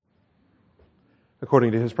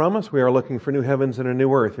According to His promise, we are looking for new heavens and a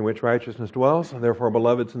new earth in which righteousness dwells. Therefore,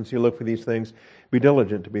 beloved, since you look for these things, be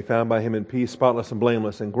diligent to be found by Him in peace, spotless and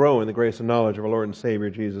blameless, and grow in the grace and knowledge of our Lord and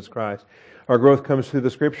Savior, Jesus Christ. Our growth comes through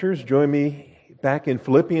the Scriptures. Join me back in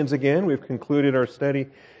Philippians again. We've concluded our study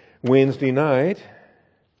Wednesday night.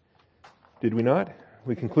 Did we not?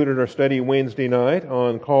 We concluded our study Wednesday night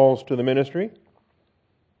on calls to the ministry.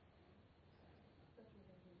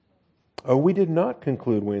 Oh, we did not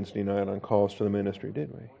conclude Wednesday night on calls to the ministry,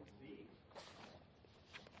 did we?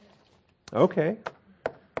 Okay.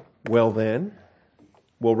 Well then,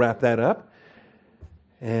 we'll wrap that up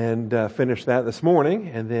and finish that this morning,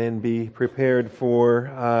 and then be prepared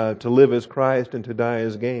for to live as Christ and to die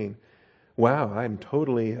as gain. Wow, I'm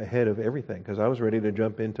totally ahead of everything because I was ready to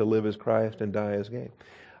jump into live as Christ and die as gain.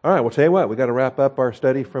 All right, well, tell you what, we've got to wrap up our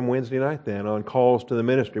study from Wednesday night then on calls to the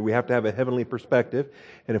ministry. We have to have a heavenly perspective,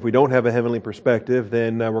 and if we don't have a heavenly perspective,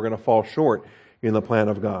 then we're going to fall short in the plan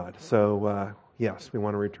of God. So, yes, we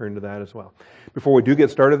want to return to that as well. Before we do get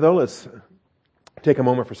started, though, let's take a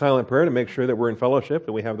moment for silent prayer to make sure that we're in fellowship,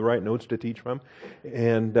 that we have the right notes to teach from,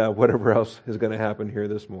 and whatever else is going to happen here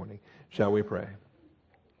this morning. Shall we pray?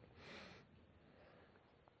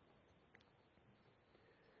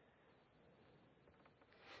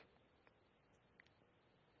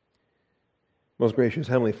 Most gracious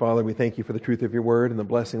Heavenly Father, we thank you for the truth of your word and the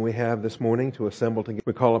blessing we have this morning to assemble together.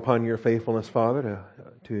 We call upon your faithfulness, Father,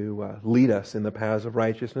 to lead us in the paths of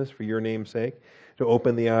righteousness for your name's sake, to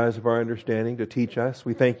open the eyes of our understanding, to teach us.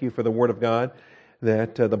 We thank you for the word of God,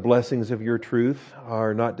 that the blessings of your truth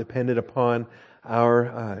are not dependent upon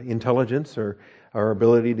our intelligence or our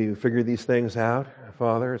ability to figure these things out.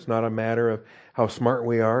 Father, it's not a matter of how smart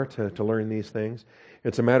we are to learn these things.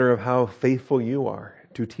 It's a matter of how faithful you are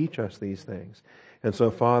to teach us these things. And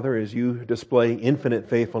so, Father, as you display infinite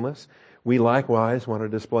faithfulness, we likewise want to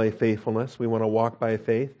display faithfulness. We want to walk by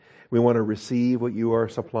faith. We want to receive what you are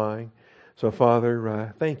supplying. So,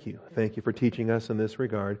 Father, thank you. Thank you for teaching us in this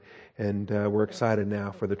regard. And we're excited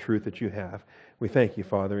now for the truth that you have. We thank you,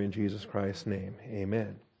 Father, in Jesus Christ's name.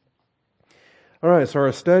 Amen. All right, so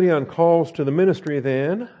our study on calls to the ministry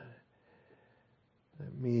then.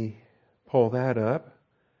 Let me pull that up.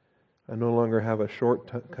 I no longer have a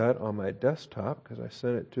shortcut on my desktop because I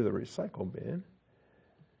sent it to the recycle bin.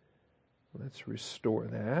 Let's restore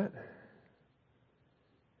that.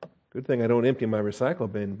 Good thing I don't empty my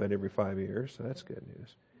recycle bin but every 5 years, so that's good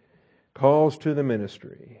news. Calls to the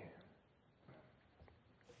ministry.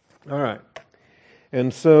 All right.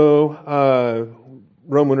 And so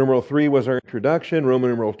Roman numeral 3 was our introduction. Roman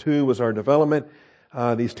numeral 2 was our development.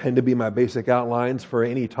 These tend to be my basic outlines for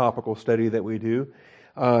any topical study that we do.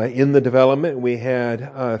 In the development, we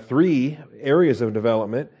had 3 areas of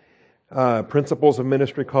development. Principles of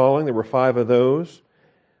ministry calling, there were 5 of those.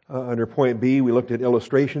 Under point B, we looked at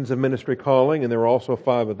illustrations of ministry calling, and there were also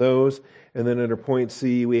 5 of those. And then under point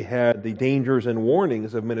C, we had the dangers and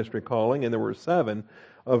warnings of ministry calling, and there were 7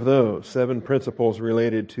 of those. 7 principles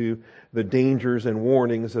related to the dangers and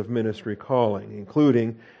warnings of ministry calling,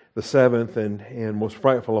 including the 7th and most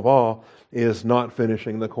frightful of all is not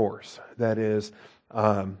finishing the course. That is,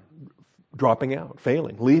 dropping out,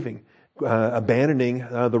 failing, leaving, abandoning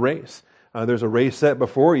the race. There's a race set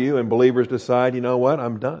before you, and believers decide, you know what,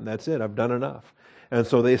 I'm done. That's it. I've done enough. And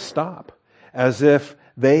so they stop, as if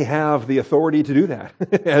they have the authority to do that,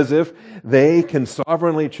 as if they can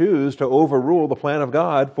sovereignly choose to overrule the plan of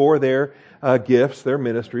God for their gifts, their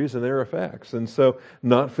ministries, and their effects. And so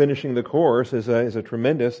not finishing the course is a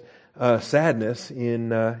tremendous sadness in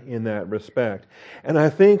that respect. And I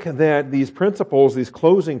think that these principles, these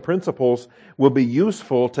closing principles, will be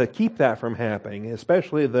useful to keep that from happening,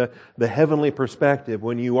 especially the heavenly perspective.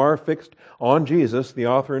 When you are fixed on Jesus, the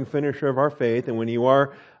author and finisher of our faith, and when you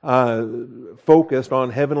are focused on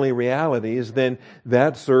heavenly realities, then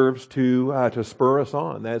that serves to spur us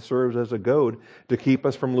on. That serves as a goad to keep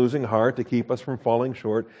us from losing heart, to keep us from falling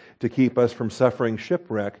short, to keep us from suffering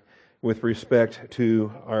shipwreck with respect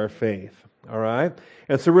to our faith. All right?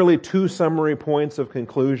 And so really 2 summary points of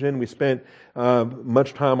conclusion. We spent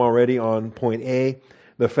much time already on point A,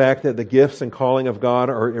 the fact that the gifts and calling of God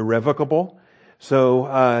are irrevocable.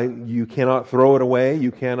 So you cannot throw it away.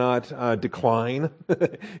 You cannot decline.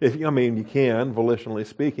 You can, volitionally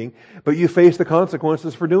speaking. But you face the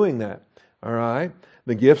consequences for doing that. All right?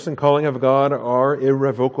 The gifts and calling of God are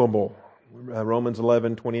irrevocable. Romans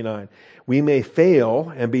 11:29. We may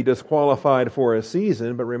fail and be disqualified for a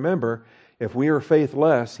season, but remember, If we are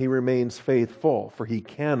faithless, He remains faithful, for He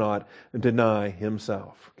cannot deny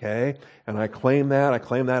Himself. Okay? And I claim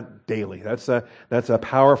that daily. That's a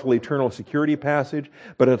powerful eternal security passage,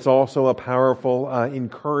 but it's also a powerful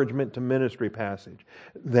encouragement to ministry passage,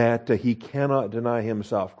 that He cannot deny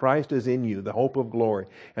Himself. Christ is in you, the hope of glory,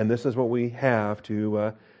 and this is what we have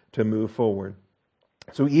to move forward.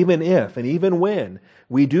 So even if and even when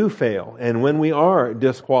we do fail, and when we are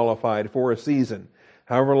disqualified for a season,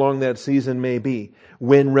 however long that season may be,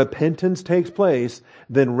 when repentance takes place,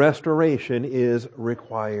 then restoration is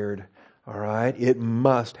required. All right? It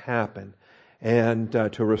must happen. And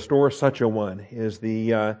to restore such a one is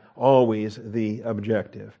always the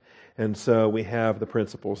objective. And so we have the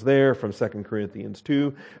principles there from 2 Corinthians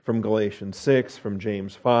 2, from Galatians 6, from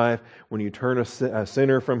James 5. When you turn a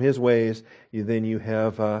sinner from his ways, you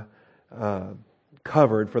have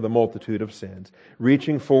covered for the multitude of sins.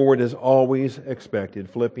 Reaching forward is always expected.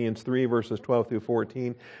 Philippians 3, verses 12 through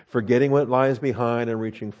 14, forgetting what lies behind and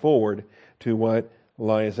reaching forward to what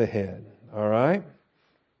lies ahead. All right?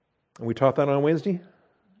 We taught that on Wednesday?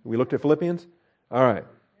 We looked at Philippians? All right.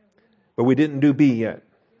 But we didn't do B yet.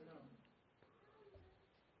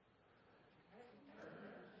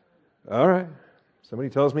 All right. Somebody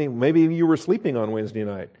tells me maybe you were sleeping on Wednesday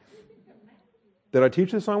night. Did I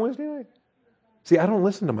teach this on Wednesday night? See, I don't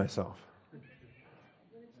listen to myself.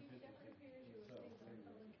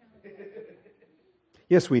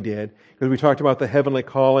 Yes, we did. Because we talked about the heavenly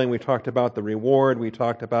calling. We talked about the reward. We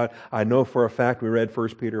talked about, I know for a fact, we read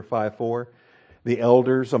 1 Peter 5:4. The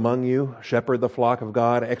elders among you shepherd the flock of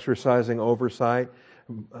God, exercising oversight,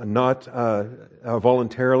 not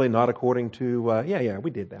voluntarily, not according to... we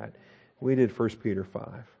did that. We did 1 Peter 5.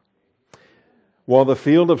 While the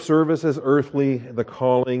field of service is earthly, the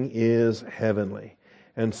calling is heavenly.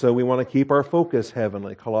 And so we want to keep our focus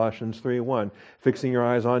heavenly. Colossians 3:1, fixing your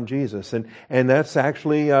eyes on Jesus. And that's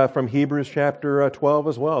actually from Hebrews chapter 12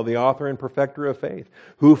 as well, the author and perfecter of faith,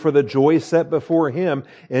 who for the joy set before Him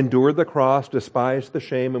endured the cross, despised the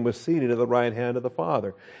shame, and was seated at the right hand of the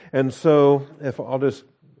Father. And so, if I'll just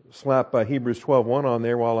slap Hebrews 12:1 on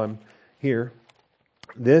there while I'm here.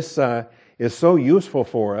 This is so useful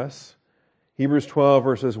for us. Hebrews 12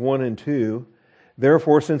 verses 1 and 2.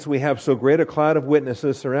 Therefore, since we have so great a cloud of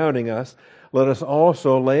witnesses surrounding us, let us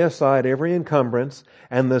also lay aside every encumbrance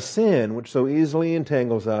and the sin which so easily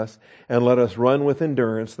entangles us, and let us run with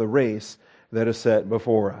endurance the race that is set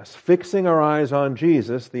before us. Fixing our eyes on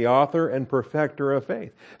Jesus, the author and perfecter of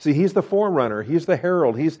faith. See, He's the forerunner. He's the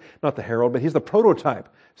herald. He's not the herald, but He's the prototype.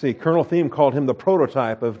 See, Colonel Thiem called Him the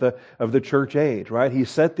prototype of the church age, right? He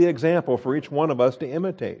set the example for each one of us to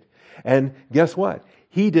imitate. And guess what?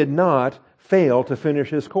 He did not fail to finish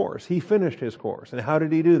His course. He finished His course. And how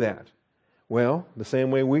did He do that? Well, the same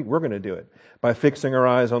way we're going to do it, by fixing our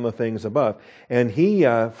eyes on the things above. And He,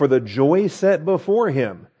 for the joy set before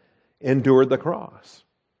Him, endured the cross.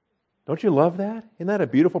 Don't you love that? Isn't that a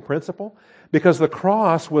beautiful principle? Because the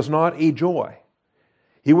cross was not a joy.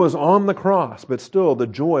 He was on the cross, but still the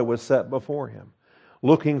joy was set before Him.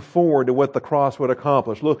 Looking forward to what the cross would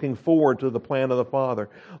accomplish, looking forward to the plan of the Father,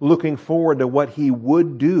 looking forward to what He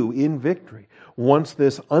would do in victory once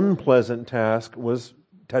this unpleasant task was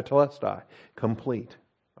tetelestai, complete.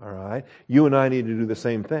 All right? You and I need to do the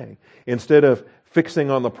same thing. Instead of fixing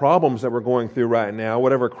on the problems that we're going through right now,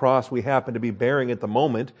 whatever cross we happen to be bearing at the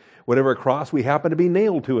moment, whatever cross we happen to be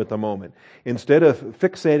nailed to at the moment, instead of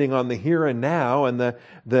fixating on the here and now and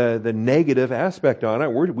the negative aspect on it,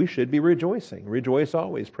 we should be rejoicing. Rejoice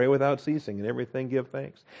always, pray without ceasing, and everything give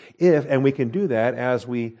thanks. And we can do that as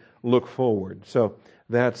we look forward. So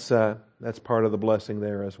that's part of the blessing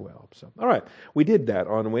there as well. So, all right, we did that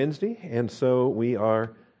on Wednesday, and so we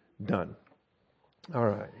are done. All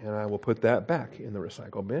right, and I will put that back in the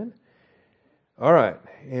recycle bin. All right,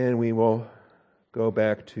 and we will go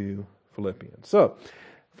back to Philippians. So,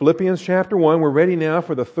 Philippians chapter 1, we're ready now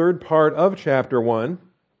for the third part of chapter 1.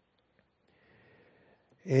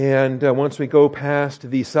 And once we go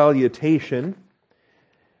past the salutation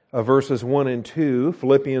of verses 1 and 2,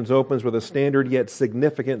 Philippians opens with a standard yet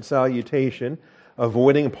significant salutation,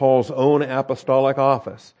 avoiding Paul's own apostolic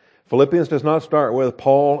office. Philippians does not start with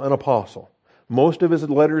Paul, an apostle. Most of his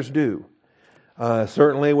letters do.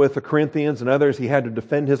 Certainly with the Corinthians and others, he had to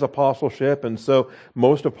defend his apostleship, and so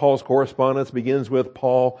most of Paul's correspondence begins with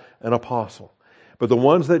Paul, an apostle. But the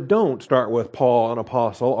ones that don't start with Paul, an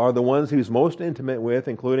apostle, are the ones he's most intimate with,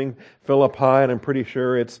 including Philippi, and I'm pretty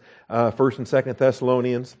sure it's 1 and 2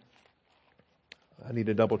 Thessalonians. I need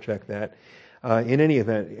to double check that. In any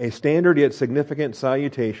event, a standard yet significant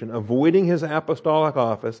salutation, avoiding his apostolic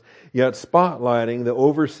office, yet spotlighting the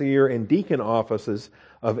overseer and deacon offices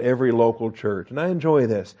of every local church. And I enjoy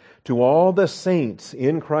this. To all the saints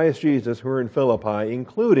in Christ Jesus who are in Philippi,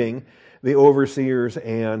 including the overseers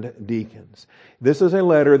and deacons. This is a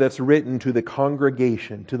letter that's written to the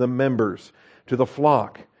congregation, to the members, to the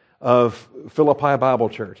flock of Philippi Bible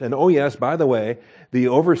Church. And oh yes, by the way, the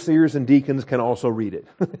overseers and deacons can also read it.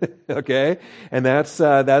 Okay? And that's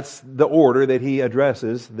the order that he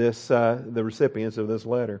addresses the recipients of this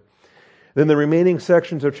letter. Then the remaining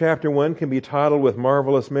sections of chapter 1 can be titled with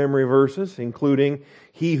marvelous memory verses, including,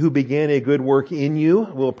 He who began a good work in you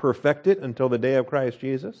will perfect it until the day of Christ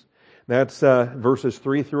Jesus. That's verses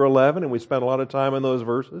 3 through 11, and we spent a lot of time on those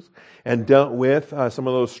verses and dealt with some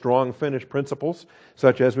of those strong finish principles,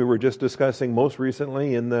 such as we were just discussing most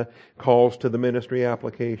recently in the calls to the ministry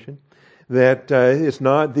application. That it's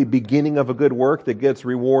not the beginning of a good work that gets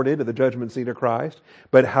rewarded at the judgment seat of Christ,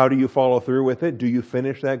 but how do you follow through with it? Do you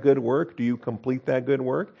finish that good work? Do you complete that good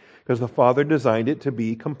work? Because the Father designed it to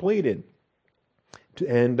be completed.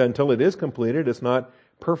 And until it is completed, it's not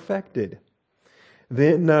perfected.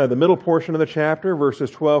 Then the middle portion of the chapter, verses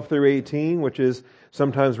 12 through 18, which is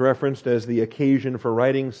sometimes referenced as the occasion for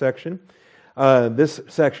writing section. This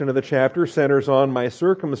section of the chapter centers on my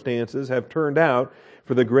circumstances have turned out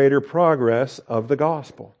for the greater progress of the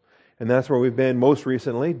gospel. And that's where we've been most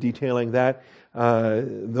recently, detailing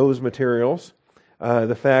those materials.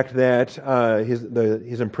 The fact that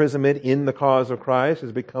his imprisonment in the cause of Christ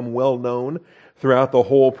has become well known throughout the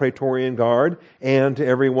whole Praetorian Guard and to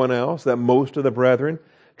everyone else, that most of the brethren,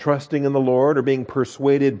 trusting in the Lord or being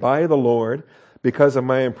persuaded by the Lord because of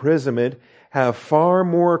my imprisonment, have far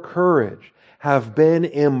more courage, have been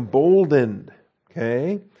emboldened.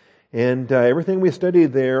 Okay? And everything we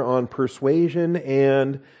studied there on persuasion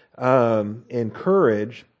and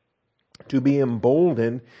courage to be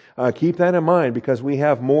emboldened, keep that in mind because we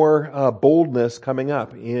have more boldness coming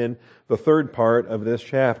up in the third part of this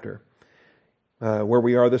chapter. Where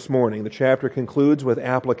we are this morning. The chapter concludes with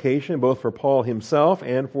application both for Paul himself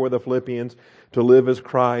and for the Philippians to live as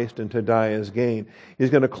Christ and to die as gain. He's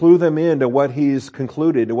going to clue them into what he's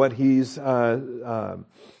concluded, to what he's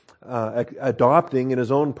adopting in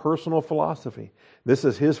his own personal philosophy. This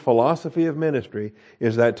is his philosophy of ministry,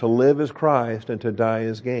 is that to live as Christ and to die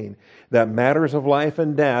as gain. That matters of life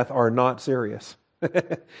and death are not serious.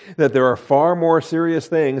 That there are far more serious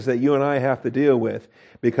things that you and I have to deal with,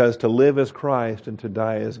 because to live as Christ and to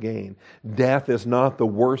die as gain. Death is not the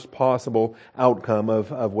worst possible outcome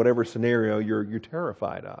of whatever scenario you're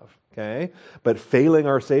terrified of. Okay? But failing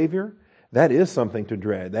our Savior, that is something to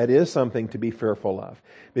dread. That is something to be fearful of,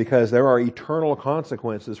 because there are eternal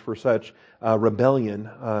consequences for such rebellion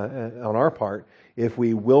on our part if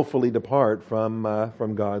we willfully depart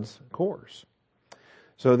from God's course.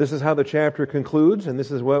 So this is how the chapter concludes, and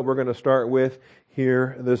this is what we're going to start with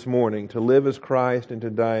here this morning, to live as Christ and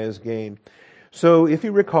to die as gain. So if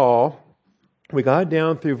you recall, we got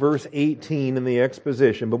down through verse 18 in the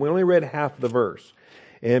exposition, but we only read half the verse.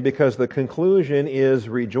 And because the conclusion is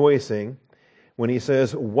rejoicing, when he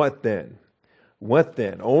says, what then? What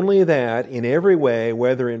then? Only that in every way,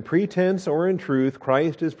 whether in pretense or in truth,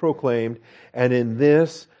 Christ is proclaimed, and in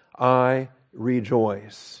this I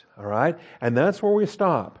rejoice. All right? And that's where we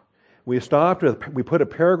stop. We put a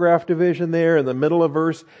paragraph division there in the middle of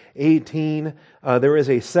verse 18. There is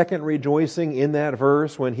a second rejoicing in that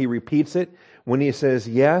verse when he repeats it, when he says,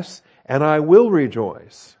 yes, and I will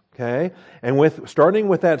rejoice. Okay? And starting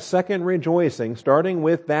with that second rejoicing, starting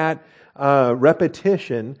with that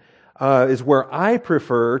repetition, is where I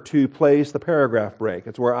prefer to place the paragraph break.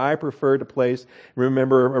 It's where I prefer to place,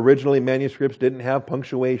 remember, originally manuscripts didn't have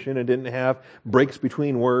punctuation and didn't have breaks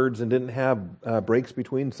between words and didn't have breaks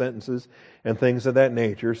between sentences and things of that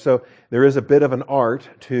nature. So there is a bit of an art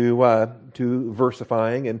to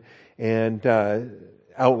versifying and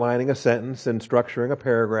outlining a sentence and structuring a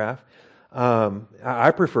paragraph.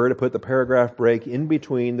 I prefer to put the paragraph break in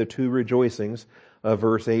between the two rejoicings of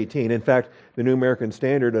verse 18. In fact, the New American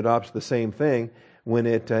Standard adopts the same thing when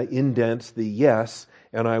it indents the yes,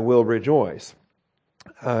 and I will rejoice.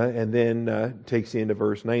 And then takes you into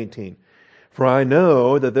verse 19. For I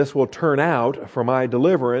know that this will turn out for my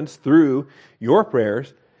deliverance through your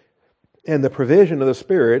prayers and the provision of the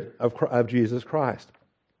Spirit of Jesus Christ,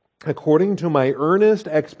 according to my earnest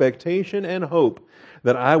expectation and hope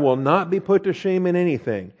that I will not be put to shame in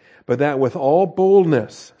anything, but that with all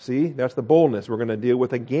boldness, see, that's the boldness we're going to deal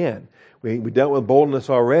with again. We dealt with boldness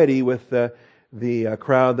already with the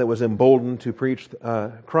crowd that was emboldened to preach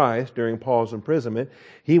Christ during Paul's imprisonment.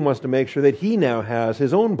 He wants to make sure that he now has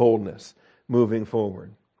his own boldness moving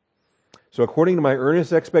forward. So according to my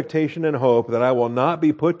earnest expectation and hope that I will not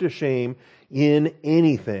be put to shame in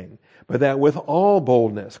anything, but that with all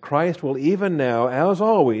boldness Christ will even now, as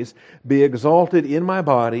always, be exalted in my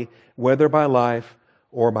body, whether by life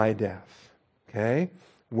or by death. Okay?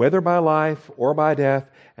 Whether by life or by death,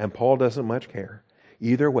 and Paul doesn't much care.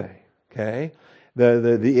 Either way. Okay?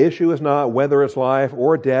 The issue is not whether it's life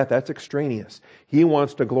or death. That's extraneous. He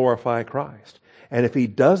wants to glorify Christ. And if he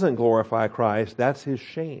doesn't glorify Christ, that's his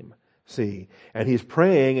shame. See? And he's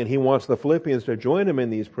praying, and he wants the Philippians to join him in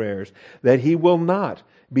these prayers, that he will not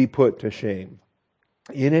be put to shame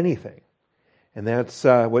in anything. And that's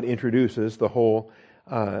what introduces the whole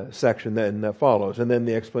section then that follows. And then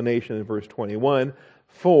the explanation in verse 21,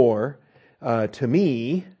 for to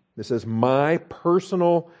me, this is my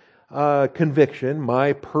personal conviction,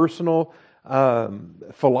 my personal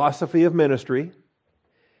philosophy of ministry.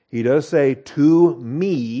 He does say, to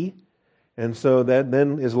me, and so that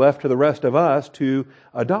then is left to the rest of us to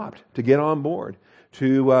adopt, to get on board,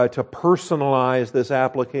 to personalize this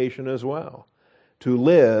application as well. To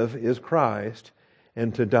live is Christ,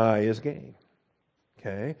 and to die is gain.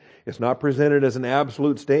 Okay? It's not presented as an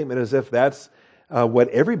absolute statement as if that's what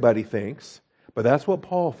everybody thinks, but that's what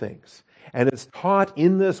Paul thinks. And it's taught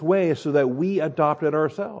in this way so that we adopt it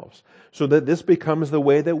ourselves, so that this becomes the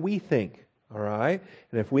way that we think. All right?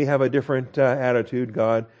 And if we have a different attitude,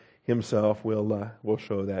 God himself will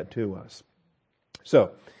show that to us.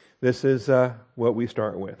 So, this is what we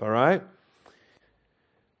start with, all right?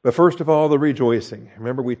 But first of all, the rejoicing.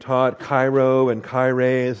 Remember we taught Kairo and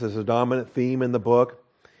Kaires as a dominant theme in the book.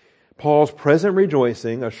 Paul's present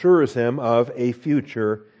rejoicing assures him of a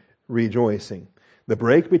future rejoicing. The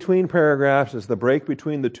break between paragraphs is the break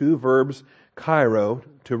between the two verbs Kairo,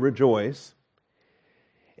 to rejoice.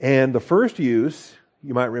 And the first use,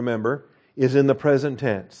 you might remember, is in the present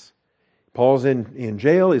tense. Paul's in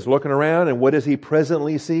jail, he's looking around, and what does he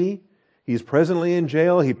presently see? He's presently in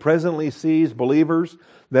jail, he presently sees believers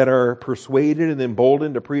that are persuaded and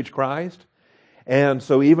emboldened to preach Christ. And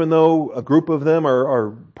so even though a group of them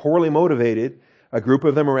are poorly motivated, a group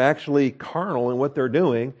of them are actually carnal in what they're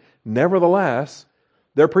doing, nevertheless,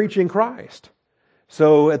 they're preaching Christ.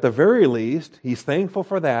 So at the very least, he's thankful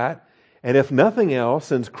for that. And if nothing else,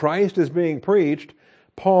 since Christ is being preached,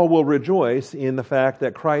 Paul will rejoice in the fact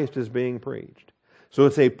that Christ is being preached. So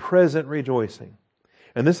it's a present rejoicing.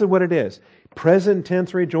 And this is what it is. Present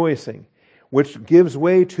tense rejoicing, which gives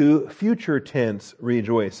way to future tense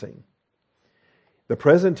rejoicing. The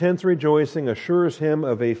present tense rejoicing assures him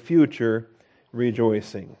of a future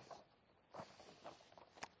rejoicing.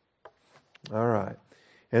 All right.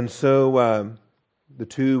 And so the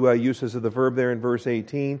two uses of the verb there in verse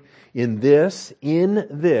 18. In this,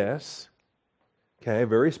 okay,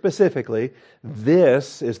 very specifically,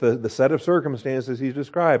 this is the set of circumstances he's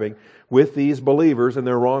describing with these believers and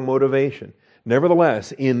their wrong motivation.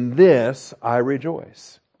 Nevertheless, in this I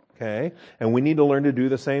rejoice. Okay? And we need to learn to do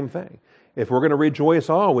the same thing. If we're going to rejoice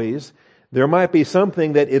always, there might be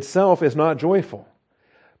something that itself is not joyful.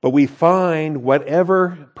 But we find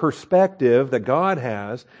whatever perspective that God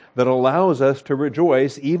has that allows us to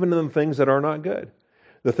rejoice even in the things that are not good.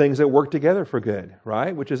 The things that work together for good,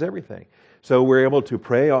 right? Which is everything. So we're able to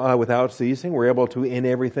pray without ceasing. We're able to in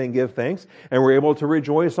everything give thanks. And we're able to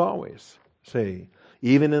rejoice always. See,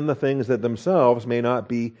 even in the things that themselves may not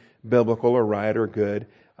be biblical or right or good.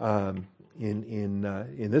 In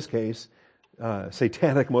this case,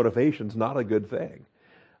 satanic motivation is not a good thing.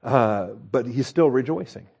 But he's still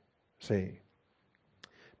rejoicing. See,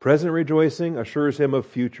 present rejoicing assures him of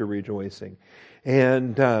future rejoicing.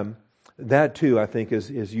 And that too, I think,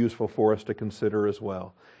 is useful for us to consider as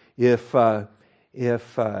well. If there's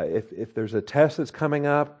a test that's coming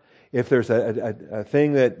up, if there's a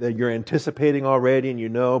thing that you're anticipating already and you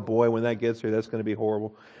know, boy, when that gets here, that's going to be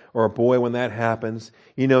horrible. Or boy, when that happens,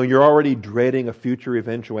 you know, you're already dreading a future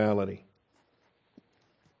eventuality.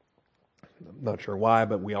 I'm not sure why,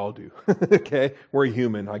 but we all do. Okay? We're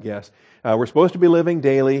human, I guess. We're supposed to be living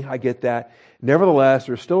daily. I get that. Nevertheless,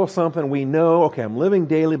 there's still something we know, okay, I'm living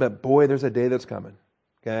daily, but boy, there's a day that's coming.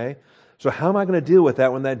 Okay? So how am I going to deal with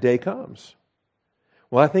that when that day comes?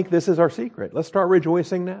 Well, I think this is our secret. Let's start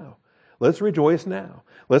rejoicing now. Let's rejoice now.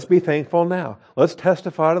 Let's be thankful now. Let's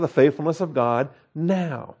testify to the faithfulness of God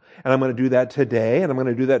now. And I'm going to do that today, and I'm going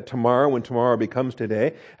to do that tomorrow when tomorrow becomes today.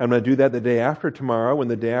 And I'm going to do that the day after tomorrow when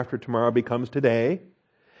the day after tomorrow becomes today.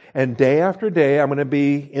 And day after day, I'm going to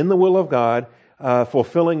be in the will of God,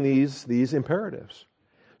 fulfilling these imperatives.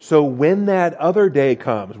 So when that other day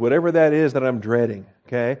comes, whatever that is that I'm dreading,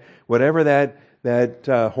 okay, whatever that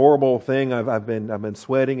horrible thing I've been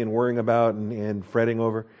sweating and worrying about and fretting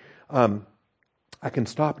over, I can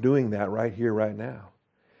stop doing that right here, right now.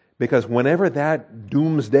 Because whenever that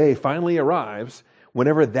doomsday finally arrives,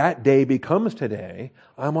 whenever that day becomes today,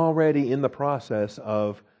 I'm already in the process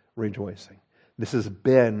of rejoicing. This has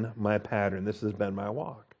been my pattern. This has been my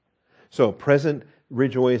walk. So present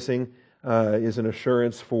rejoicing is an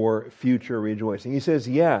assurance for future rejoicing. He says,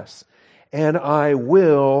 yes, and I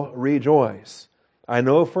will rejoice. I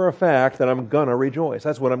know for a fact that I'm going to rejoice.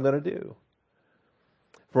 That's what I'm going to do.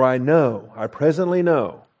 For I presently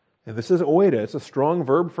know, and this is oida, it's a strong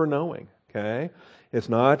verb for knowing, okay? It's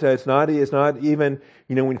not even,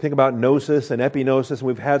 when you think about gnosis and epignosis, and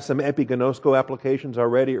we've had some epignosko applications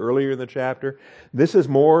already earlier in the chapter. This is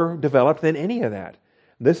more developed than any of that.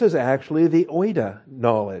 This is actually the oida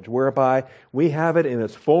knowledge, whereby we have it in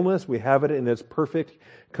its fullness, we have it in its perfect,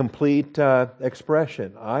 complete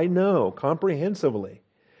expression. I know comprehensively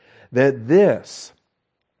that this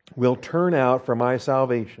will turn out for my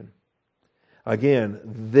salvation. Again,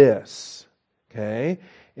 this, okay?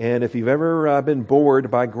 And if you've ever been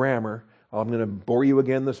bored by grammar, I'm going to bore you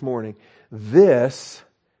again this morning. This,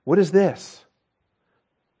 what is this?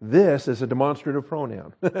 This is a demonstrative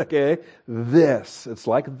pronoun, okay? This, it's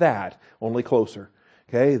like that, only closer,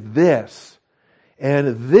 okay? This.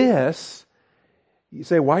 And this, you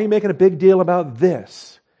say, why are you making a big deal about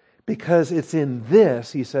this? Because it's in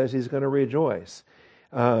this, he says, he's going to rejoice.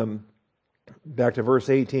 Back to verse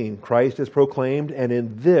 18, Christ is proclaimed, and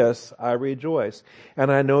in this I rejoice.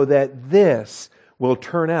 And I know that this will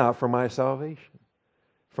turn out for my salvation,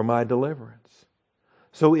 for my deliverance.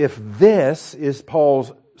 So if this is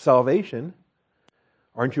Paul's salvation,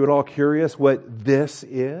 aren't you at all curious what this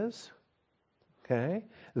is? Okay?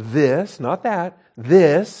 This, not that,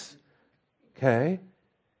 this, okay?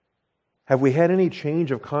 Have we had any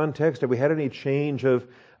change of context? Have we had any change of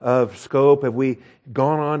scope? Have we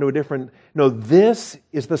gone on to a different... No, this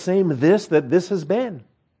is the same this that this has been.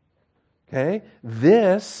 Okay?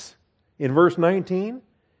 This, in verse 19,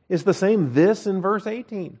 is the same this in verse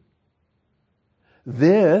 18.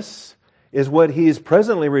 This is what he's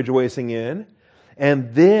presently rejoicing in,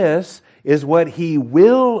 and this is what he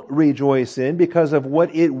will rejoice in because of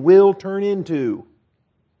what it will turn into.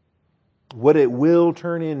 What it will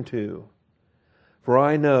turn into. For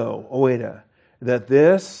I know, oida, that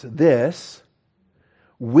this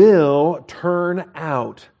will turn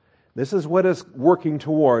out. This is what it's working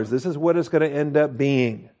towards. This is what it's going to end up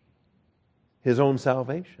being. His own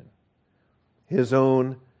salvation. His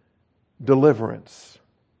own deliverance.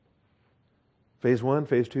 Phase 1,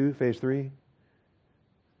 Phase 2, Phase 3.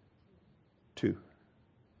 2.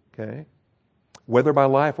 Okay? Whether by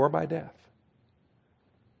life or by death.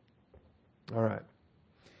 All right.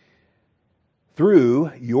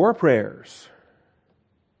 Through your prayers.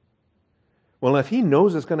 Well, if he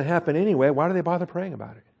knows it's going to happen anyway, why do they bother praying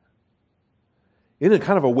about it? Isn't it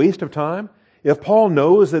kind of a waste of time? If Paul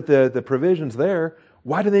knows that the provision's there,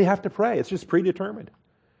 why do they have to pray? It's just predetermined.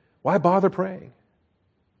 Why bother praying?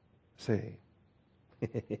 See.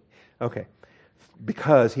 Okay.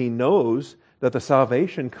 Because he knows that the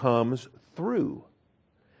salvation comes through.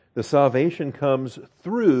 The salvation comes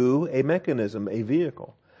through a mechanism, a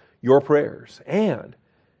vehicle. Your prayers and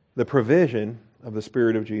the provision of the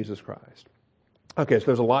Spirit of Jesus Christ. Okay, so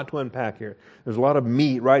there's a lot to unpack here. There's a lot of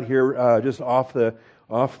meat right here just off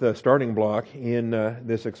the starting block in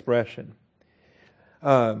this expression.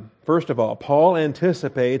 First of all, Paul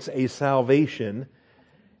anticipates a salvation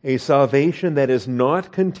that is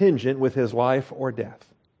not contingent with his life or death.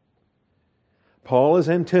 Paul is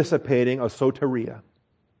anticipating a soteria.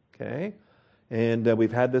 Okay? And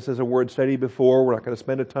we've had this as a word study before. We're not going to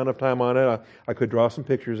spend a ton of time on it. I could draw some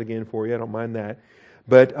pictures again for you. I don't mind that.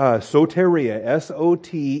 But soteria,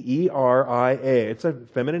 S-O-T-E-R-I-A. It's a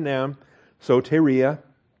feminine noun. Soteria.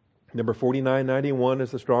 Number 4991 is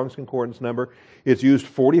the Strong's Concordance number. It's used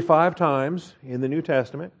 45 times in the New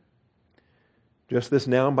Testament. Just this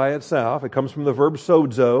noun by itself. It comes from the verb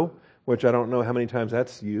sozo, which I don't know how many times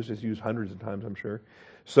that's used. It's used hundreds of times, I'm sure.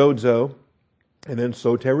 Sozo. And then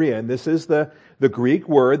soteria. And this is the Greek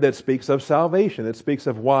word that speaks of salvation. It speaks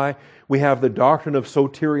of why we have the doctrine of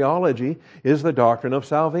soteriology is the doctrine of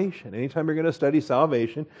salvation. Anytime you're going to study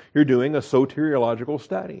salvation, you're doing a soteriological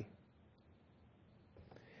study.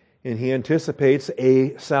 And he anticipates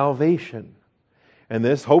a salvation. And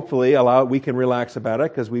this hopefully we can relax about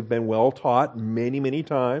it because we've been well taught many, many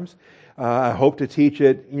times. I hope to teach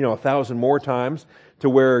it, 1,000 more times to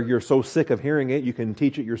where you're so sick of hearing it, you can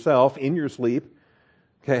teach it yourself in your sleep.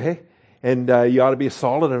 Okay? And you ought to be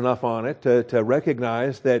solid enough on it to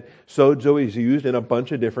recognize that sozo is used in a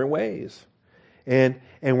bunch of different ways. And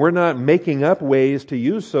we're not making up ways to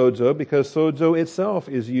use sozo because sozo itself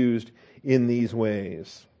is used in these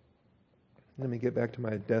ways. Let me get back to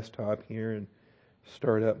my desktop here and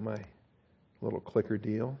start up my little clicker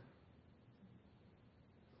deal.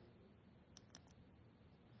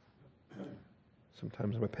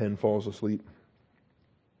 Sometimes my pen falls asleep.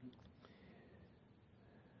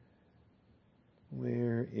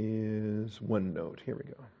 Where is OneNote? Here we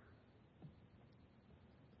go.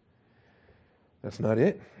 That's not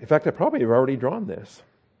it. In fact, I probably have already drawn this.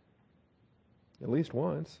 At least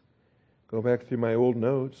once. Go back through my old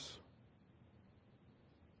notes.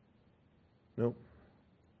 Nope.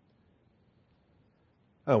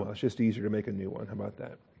 Oh, well, it's just easier to make a new one. How about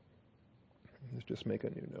that? Let's just make a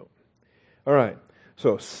new note. All right.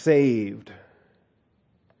 So, saved.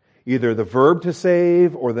 Either the verb to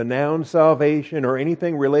save or the noun salvation or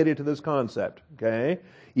anything related to this concept. Okay?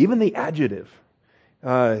 Even the adjective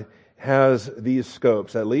has these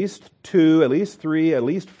scopes. At least 2, at least 3, at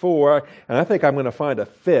least 4. And I think I'm going to find a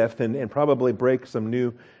fifth and probably break some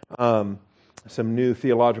new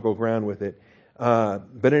theological ground with it. But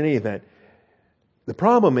in any event, the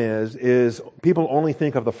problem is people only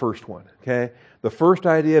think of the first one. Okay? The first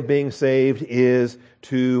idea of being saved is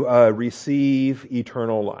to receive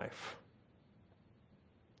eternal life.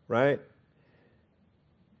 Right?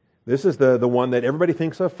 This is the one that everybody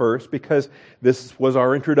thinks of first because this was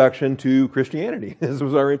our introduction to Christianity. This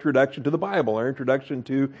was our introduction to the Bible, our introduction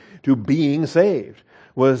to being saved.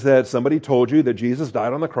 Was that somebody told you that Jesus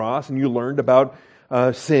died on the cross and you learned about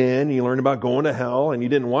sin, you learned about going to hell and you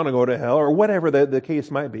didn't want to go to hell or whatever the case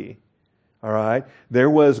might be. All right? There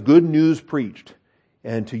was good news preached.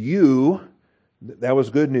 And to you, that was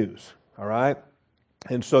good news. All right?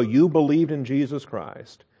 And so you believed in Jesus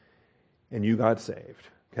Christ and you got saved.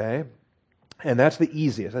 Okay? And that's the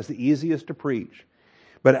easiest. That's the easiest to preach.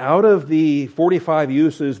 But out of the 45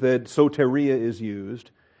 uses that soteria is used,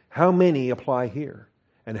 how many apply here?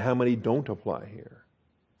 And how many don't apply here?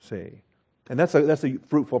 See? And that's a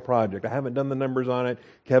fruitful project. I haven't done the numbers on it.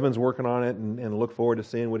 Kevin's working on it and look forward to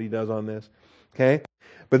seeing what he does on this. Okay?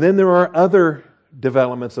 But then there are other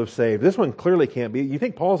developments of saved. This one clearly can't be. You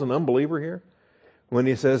think Paul's an unbeliever here? When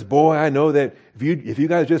he says, boy, I know that if you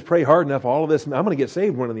guys just pray hard enough, all of this, I'm going to get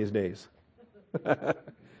saved one of these days.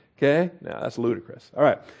 Okay? No, that's ludicrous. All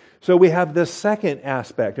right. So we have this second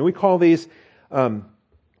aspect, and we call these, and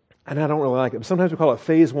I don't really like it, but sometimes we call it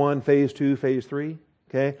phase 1, phase 2, phase 3.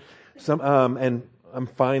 Okay? And I'm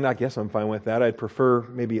fine, I guess I'm fine with that. I'd prefer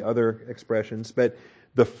maybe other expressions, but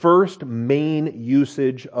the first main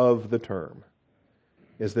usage of the term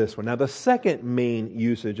is this one. Now, the second main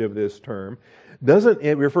usage of this term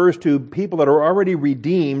it refers to people that are already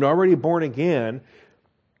redeemed, already born again,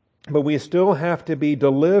 but we still have to be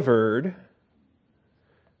delivered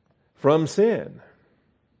from sin.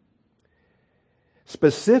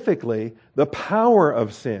 Specifically, the power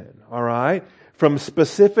of sin, all right? From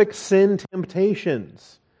specific sin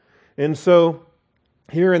temptations. And so,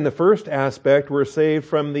 here in the first aspect, we're saved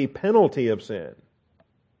from the penalty of sin.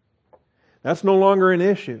 That's no longer an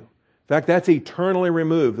issue. In fact, that's eternally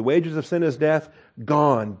removed. The wages of sin is death,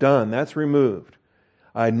 gone, done. That's removed.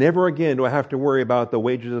 Never again do I have to worry about the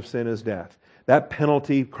wages of sin is death. That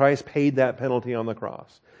penalty, Christ paid that penalty on the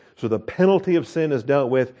cross. So the penalty of sin is dealt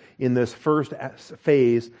with in this first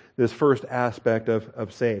phase, this first aspect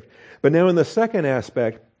of saved. But now in the second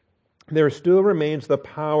aspect, there still remains the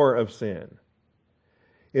power of sin.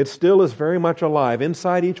 It still is very much alive.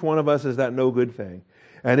 Inside each one of us is that no good thing.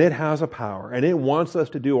 And it has a power, and it wants us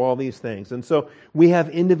to do all these things. And so we have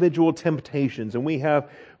individual temptations, and we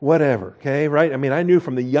have whatever, okay, right? I mean, I knew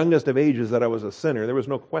from the youngest of ages that I was a sinner. There was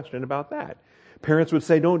no question about that. Parents would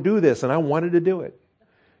say, don't do this, and I wanted to do it,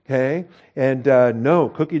 okay? And no,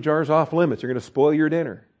 cookie jars off limits. You're going to spoil your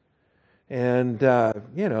dinner. And,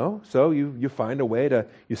 so you find a way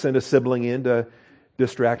you send a sibling in to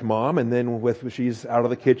distract mom, and then she's out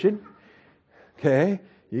of the kitchen, okay?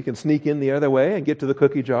 You can sneak in the other way and get to the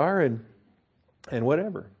cookie jar and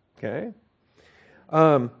whatever. Okay?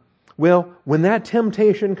 Well, when that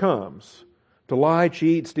temptation comes to lie,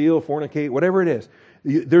 cheat, steal, fornicate, whatever it is,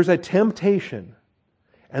 there's a temptation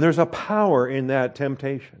and there's a power in that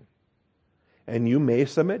temptation. And you may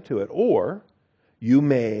submit to it or you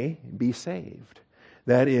may be saved.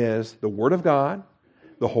 That is the Word of God,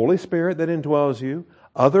 the Holy Spirit that indwells you,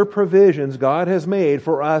 other provisions God has made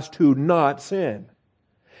for us to not sin.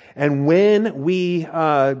 And when we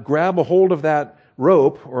grab a hold of that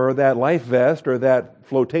rope or that life vest or that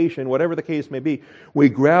flotation, whatever the case may be, we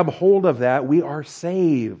grab hold of that, we are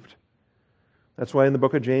saved. That's why in the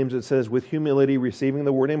book of James it says, with humility receiving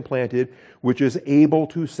the word implanted, which is able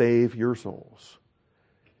to save your souls.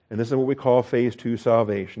 And this is what we call phase 2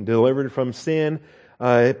 salvation. Delivered from sin,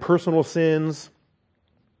 Personal sins.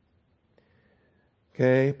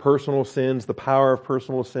 Okay, personal sins, the power of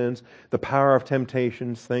personal sins, the power of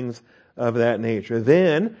temptations, things of that nature.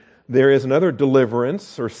 Then there is another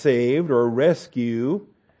deliverance or saved or rescue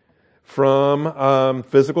from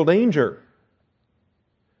physical danger.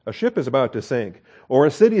 A ship is about to sink, or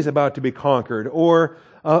a city is about to be conquered, or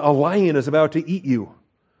a lion is about to eat you.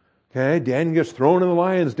 Okay, Daniel gets thrown in the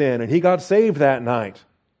lion's den, and he got saved that night.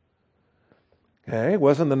 Okay, it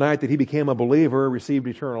wasn't the night that he became a believer, received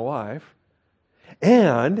eternal life.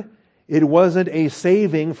 And it wasn't a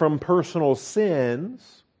saving from personal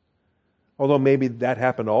sins, although maybe that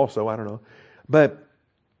happened also, I don't know. But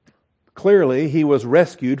clearly he was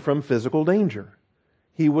rescued from physical danger.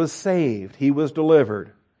 He was saved. He was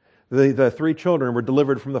delivered. The 3 children were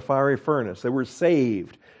delivered from the fiery furnace. They were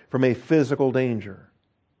saved from a physical danger.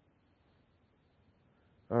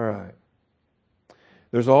 All right.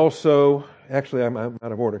 There's also, actually I'm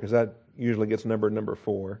out of order because that usually gets numbered number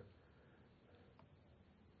 4.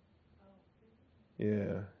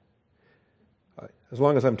 Yeah. As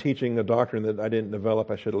long as I'm teaching a doctrine that I didn't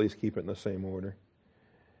develop, I should at least keep it in the same order.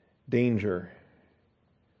 Danger.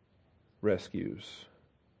 Rescues.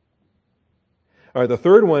 All right, the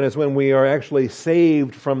third one is when we are actually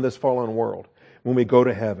saved from this fallen world, when we go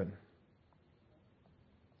to heaven.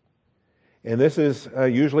 And this is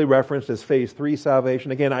usually referenced as phase 3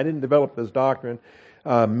 salvation. Again, I didn't develop this doctrine.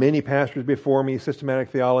 Many pastors before me, systematic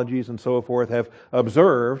theologies and so forth, have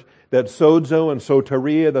observed that sozo and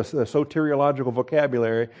soteria, the soteriological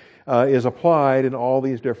vocabulary, is applied in all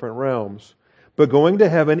these different realms. But going to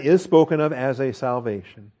heaven is spoken of as a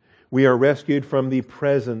salvation. We are rescued from the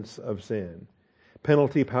presence of sin.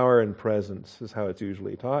 Penalty, power, and presence is how it's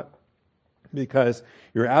usually taught. Because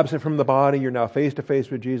you're absent from the body, you're now face to face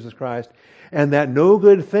with Jesus Christ. And that no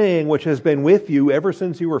good thing which has been with you ever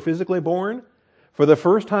since you were physically born, for the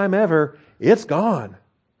first time ever, it's gone.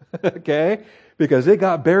 Okay? Because it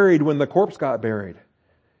got buried when the corpse got buried.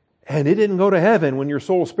 And it didn't go to heaven when your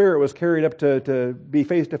soul spirit was carried up to be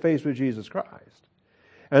face to face with Jesus Christ.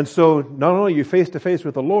 And so not only are you face to face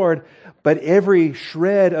with the Lord, but every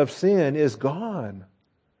shred of sin is gone.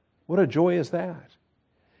 What a joy is that?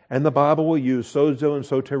 And the Bible will use sozo and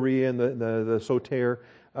soteria and the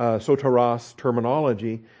soteros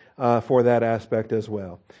terminology for that aspect as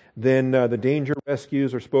well. Then the danger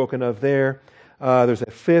rescues are spoken of there. There's a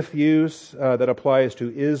 5th use that applies to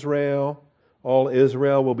Israel. All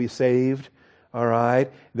Israel will be saved. All right.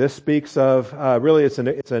 This speaks of, really it's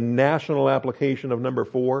a national application of number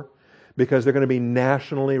 4, because they're going to be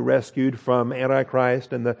nationally rescued from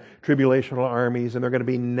Antichrist and the tribulational armies, and they're going to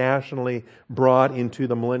be nationally brought into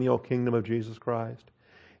the millennial kingdom of Jesus Christ.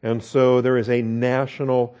 And so there is a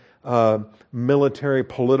national military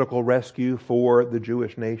political rescue for the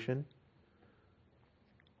Jewish nation.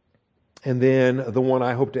 And then the one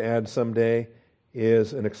I hope to add someday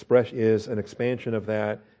is an expansion of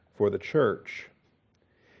that for the church.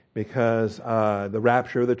 Because the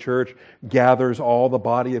rapture of the church gathers all the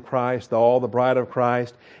body of Christ, all the bride of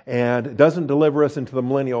Christ, and doesn't deliver us into the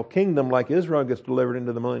millennial kingdom like Israel gets delivered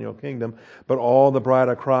into the millennial kingdom, but all the bride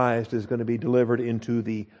of Christ is going to be delivered into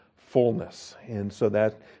the fullness. And so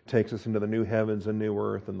that takes us into the new heavens and new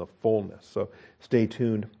earth and the fullness. So stay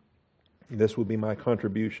tuned. This will be my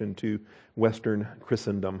contribution to Western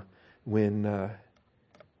Christendom when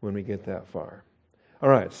we get that far. All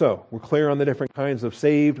right, so we're clear on the different kinds of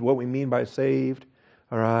saved, what we mean by saved.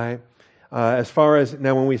 All right. As far as,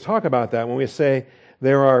 now when we talk about that, when we say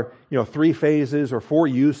there are 3 phases or 4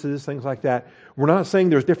 uses, things like that, we're not saying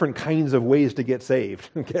there's different kinds of ways to get saved.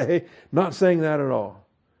 Okay? Not saying that at all.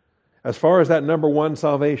 As far as that number 1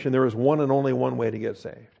 salvation, there is one and only one way to get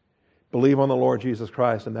saved. Believe on the Lord Jesus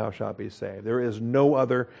Christ and thou shalt be saved. There is no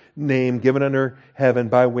other name given under heaven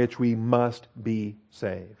by which we must be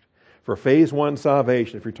saved. For phase 1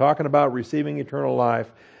 salvation, if you're talking about receiving eternal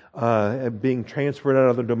life, being transferred out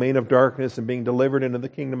of the domain of darkness and being delivered into the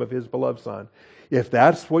kingdom of His beloved Son, if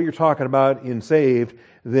that's what you're talking about in saved,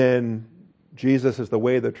 then Jesus is the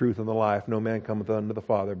way, the truth, and the life. No man cometh unto the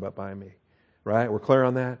Father but by me. Right? We're clear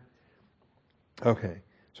on that? Okay.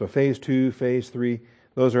 So phase 2, phase 3,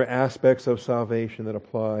 those are aspects of salvation that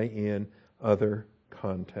apply in other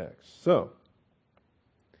contexts. So,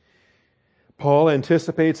 Paul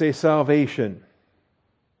anticipates a salvation,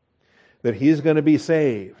 that he's going to be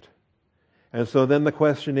saved. And so then the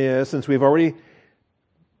question is, since we've already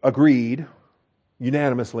agreed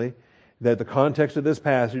unanimously that the context of this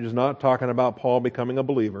passage is not talking about Paul becoming a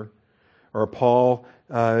believer or Paul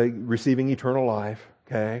receiving eternal life,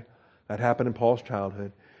 okay? That happened in Paul's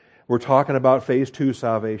childhood. We're talking about phase 2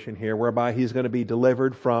 salvation here, whereby he's going to be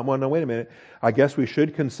delivered from, well, no, wait a minute. I guess we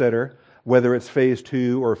should consider whether it's phase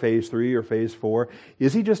 2 or phase 3 or phase 4.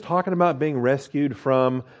 Is he just talking about being rescued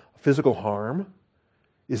from physical harm?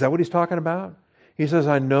 Is that what he's talking about? He says,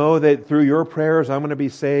 I know that through your prayers I'm going to be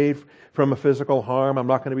saved from a physical harm. I'm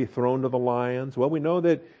not going to be thrown to the lions. Well, we know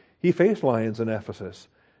that he faced lions in Ephesus.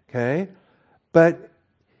 Okay? But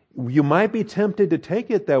you might be tempted to take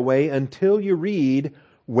it that way until you read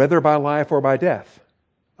whether by life or by death.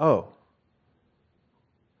 Oh.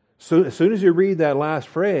 So as soon as you read that last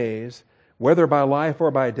phrase, whether by life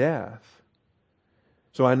or by death.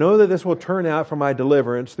 So I know that this will turn out for my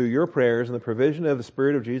deliverance through your prayers and the provision of the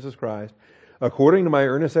Spirit of Jesus Christ, according to my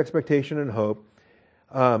earnest expectation and hope.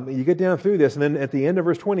 You get down through this, and then at the end of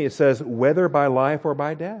verse 20 it says, whether by life or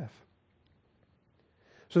by death.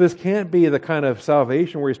 So this can't be the kind of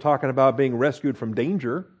salvation where he's talking about being rescued from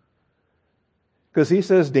danger. Because he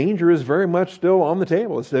says danger is very much still on the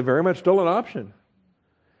table. It's very much still an option.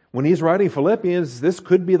 When he's writing Philippians, this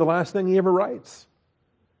could be the last thing he ever writes.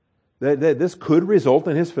 That this could result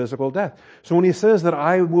in his physical death. So when he says that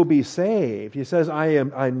I will be saved, he says, I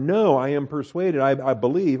am persuaded, I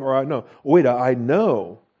believe, or I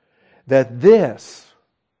know that this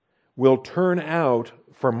will turn out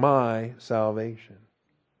for my salvation.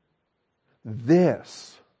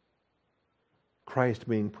 This, Christ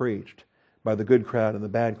being preached by the good crowd and the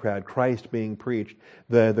bad crowd, Christ being preached,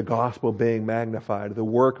 the gospel being magnified, the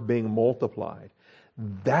work being multiplied.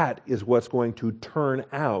 That is what's going to turn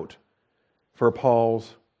out for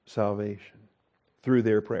Paul's salvation through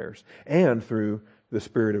their prayers and through the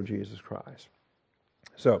Spirit of Jesus Christ.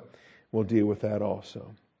 So, we'll deal with that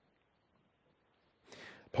also.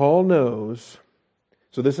 Paul knows,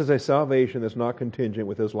 so this is a salvation that's not contingent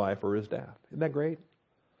with his life or his death. Isn't that great?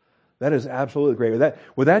 That is absolutely great.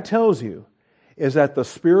 What that tells you is that the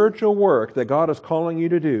spiritual work that God is calling you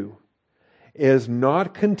to do is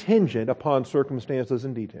not contingent upon circumstances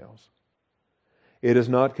and details. It is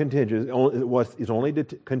not contingent. It's only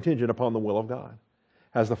contingent upon the will of God.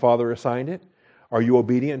 Has the Father assigned it? Are you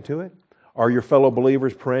obedient to it? Are your fellow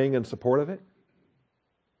believers praying in support of it?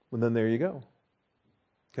 Well, then there you go.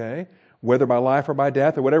 Okay? Whether by life or by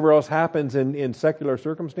death or whatever else happens in secular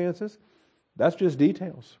circumstances, that's just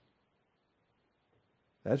details.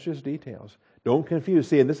 That's just details. Don't confuse.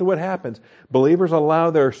 See, and this is what happens. Believers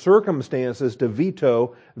allow their circumstances to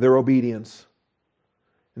veto their obedience.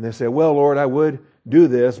 And they say, well, Lord, I would do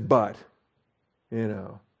this, but,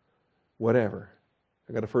 whatever.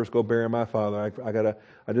 I got to first go bury my father.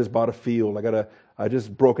 I just bought a field. I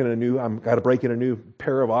just broke in got to break in a new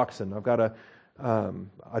pair of oxen.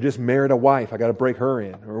 I just married a wife. I got to break her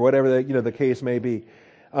in, or whatever the case may be.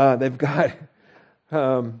 They've got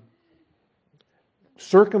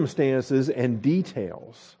circumstances and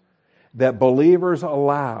details that believers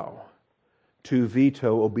allow to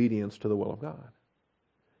veto obedience to the will of God.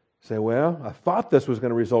 Say, well, I thought this was going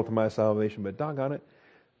to result in my salvation, but doggone it.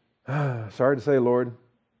 Sorry to say, Lord,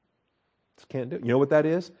 just can't do it. You know what that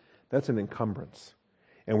is? That's an encumbrance.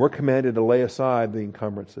 And we're commanded to lay aside the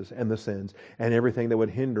encumbrances and the sins and everything that would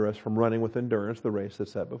hinder us from running with endurance the race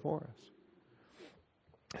that's set before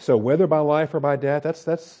us. So whether by life or by death,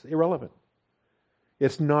 that's irrelevant.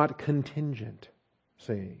 It's not contingent.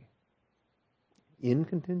 See?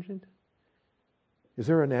 Incontingent? Is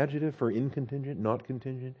there an adjective for incontingent, not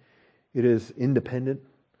contingent? It is independent,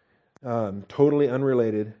 totally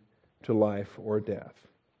unrelated to life or death.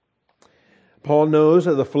 Paul knows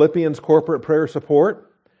that the Philippians' corporate prayer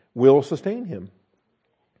support will sustain him.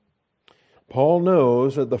 Paul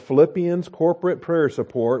knows that the Philippians' corporate prayer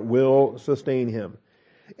support will sustain him.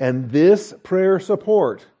 And this prayer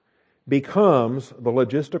support becomes the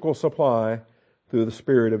logistical supply through the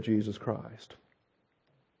Spirit of Jesus Christ.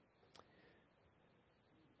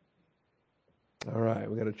 All right,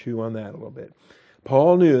 we've got to chew on that a little bit.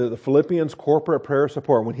 Paul knew that the Philippians' corporate prayer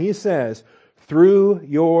support, when he says, through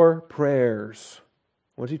your prayers,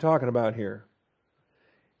 what's he talking about here?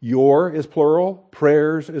 Your is plural,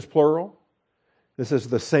 prayers is plural. This is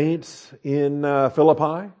the saints in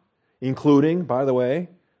Philippi, including, by the way,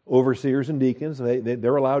 overseers and deacons.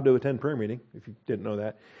 They're allowed to attend prayer meeting, if you didn't know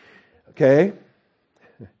that. Okay?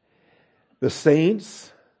 The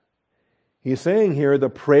saints, he's saying here, the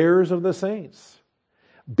prayers of the saints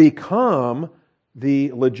become the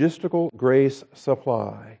logistical grace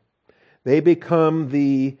supply. They become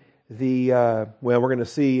the we're going to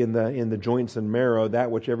see in the joints and marrow,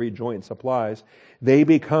 that which every joint supplies. They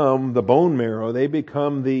become the bone marrow. They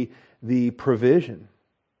become the provision.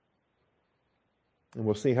 And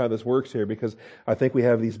we'll see how this works here, because I think we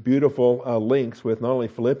have these beautiful links with not only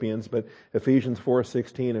Philippians, but Ephesians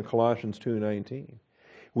 4:16 and Colossians 2:19.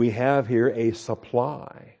 We have here a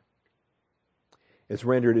supply. It's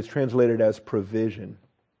translated as provision.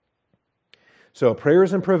 So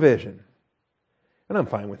prayers and provision. And I'm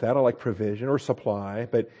fine with that. I like provision or supply,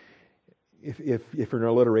 but if you're an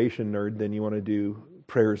alliteration nerd, then you want to do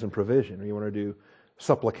prayers and provision, or you want to do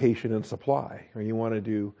supplication and supply, or you want to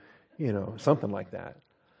do, something like that,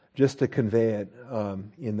 just to convey it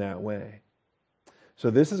in that way. So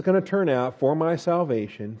this is going to turn out for my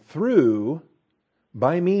salvation through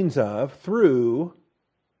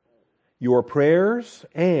your prayers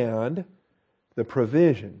and the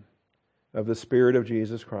provision of the Spirit of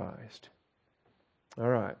Jesus Christ. All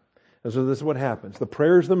right. And so this is what happens. The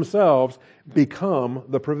prayers themselves become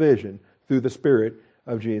the provision through the Spirit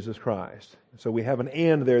of Jesus Christ. So we have an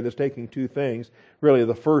and there that's taking two things. Really,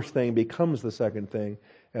 the first thing becomes the second thing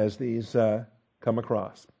as these come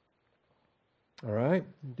across. All right?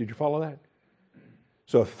 Did you follow that?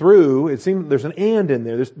 So through, it seems there's an and in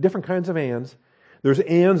there. There's different kinds of ands. There's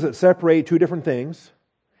ands that separate two different things.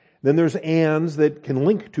 Then there's ands that can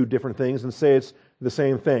link two different things and say it's the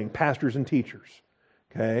same thing. Pastors and teachers,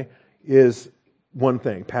 okay, is one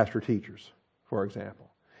thing. Pastor teachers, for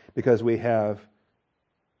example. Because we have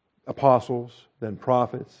apostles, then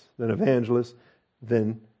prophets, then evangelists,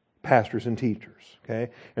 then pastors and teachers,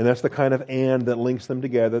 okay? And that's the kind of and that links them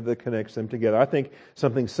together, that connects them together. I think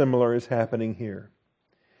something similar is happening here.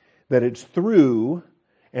 That it's through,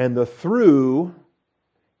 and the through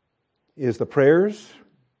is the prayers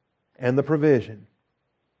and the provision.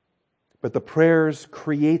 But the prayers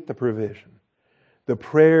create the provision. The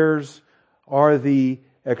prayers are the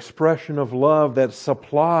expression of love that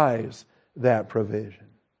supplies that provision.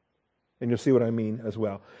 And you'll see what I mean as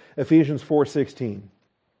well. Ephesians 4:16.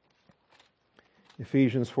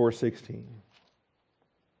 Ephesians 4:16.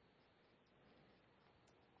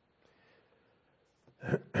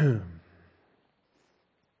 And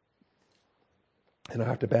I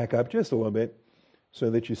have to back up just a little bit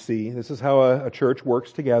so that you see. This is how a church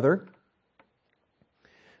works together.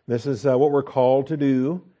 This is what we're called to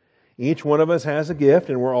do. Each one of us has a gift,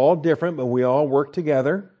 and we're all different, but we all work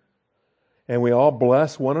together, and we all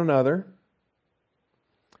bless one another.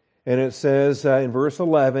 And it says in verse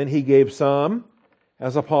 11, He gave some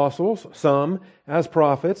as apostles, some as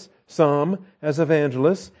prophets, some as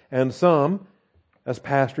evangelists, and some as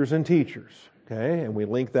pastors and teachers. Okay, and we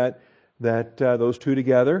link those two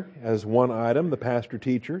together as one item, the pastor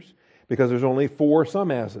teachers, because there's only 4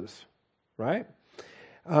 some as's, right?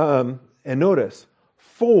 And notice,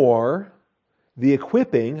 for the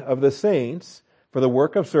equipping of the saints for the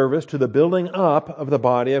work of service to the building up of the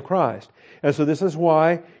body of Christ. And so this is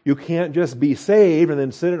why you can't just be saved and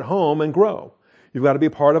then sit at home and grow. You've got to be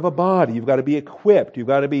part of a body. You've got to be equipped. You've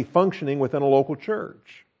got to be functioning within a local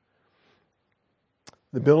church.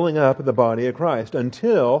 The building up of the body of Christ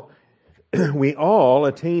until we all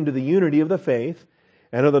attain to the unity of the faith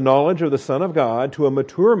and of the knowledge of the Son of God, to a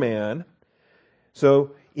mature man.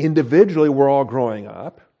 So individually we're all growing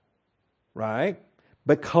up, right?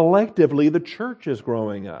 But collectively the church is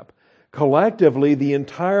growing up. Collectively the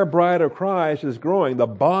entire bride of Christ is growing. The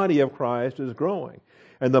body of Christ is growing.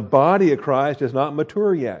 And the body of Christ is not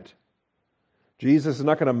mature yet. Jesus is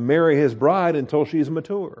not going to marry His bride until she's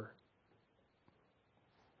mature.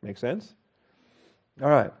 Make sense? All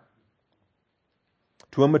right.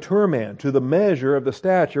 To a mature man, to the measure of the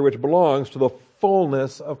stature which belongs to the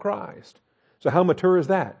fullness of Christ. So how mature is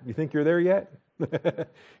that? You think you're there yet?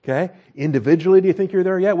 Okay. Individually, do you think you're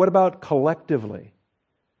there yet? What about collectively?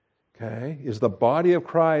 Okay. Is the body of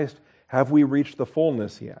Christ, have we reached the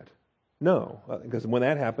fullness yet? No. Because when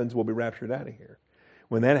that happens, we'll be raptured out of here.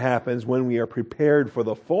 When that happens, when we are prepared for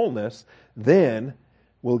the fullness, then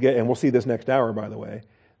we'll get, and we'll see this next hour, by the way,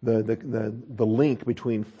 the link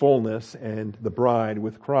between fullness and the bride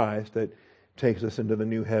with Christ that takes us into the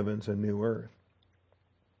new heavens and new earth.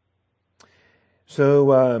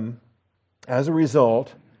 So, as a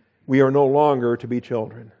result, we are no longer to be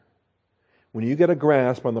children. When you get a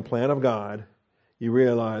grasp on the plan of God, you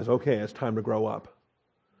realize, okay, it's time to grow up.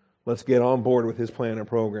 Let's get on board with His plan and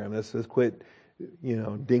program. Let's quit,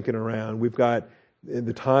 dinking around.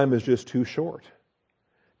 The time is just too short.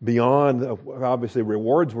 Beyond, obviously,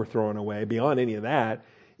 rewards were thrown away. Beyond any of that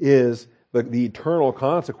is the eternal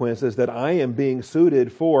consequences that I am being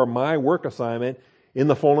suited for my work assignment in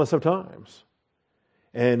the fullness of times.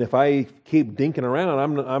 And if I keep dinking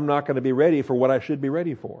around, I'm not going to be ready for what I should be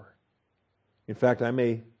ready for. In fact, I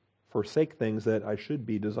may forsake things that I should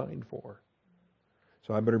be designed for.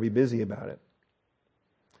 So I better be busy about it.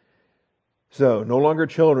 So, no longer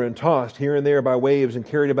children, tossed here and there by waves and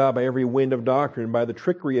carried about by every wind of doctrine, by the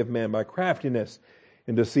trickery of men, by craftiness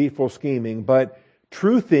and deceitful scheming, but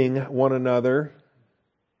truthing one another,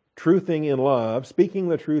 truthing in love, speaking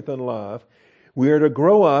the truth in love, we are to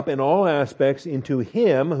grow up in all aspects into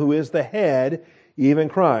Him who is the head, even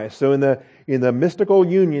Christ. So in the mystical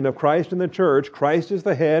union of Christ and the church, Christ is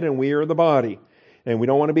the head and we are the body. And we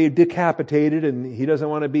don't want to be decapitated, and He doesn't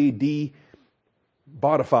want to be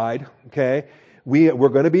bodified, okay? We're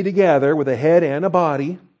going to be together with a head and a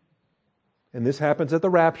body, and this happens at the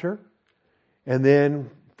rapture. And then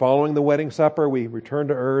following the wedding supper, we return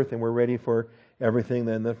to earth and we're ready for everything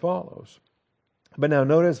then that follows. But now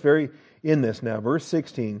notice in this now, verse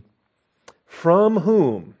 16, from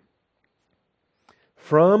whom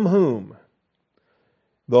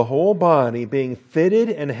the whole body being fitted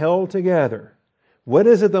and held together. What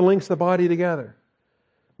is it that links the body together?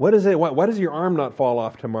 What is it? Why does your arm not fall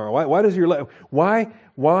off tomorrow? Why does your leg? Why?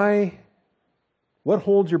 What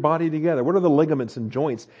holds your body together? What are the ligaments and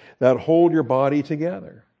joints that hold your body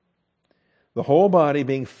together? The whole body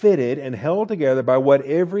being fitted and held together by what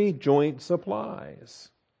every joint supplies.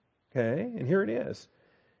 Okay, and here it is.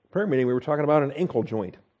 Prayer meeting, we were talking about an ankle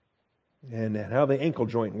joint and how the ankle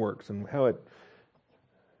joint works and how it.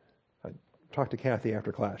 I talked to Kathy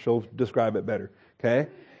after class; she'll describe it better. Okay,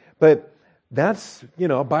 but that's,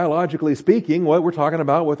 biologically speaking, what we're talking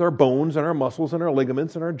about with our bones and our muscles and our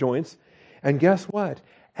ligaments and our joints. And guess what?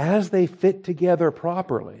 As they fit together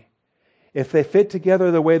properly, if they fit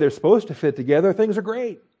together the way they're supposed to fit together, things are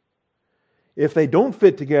great. If they don't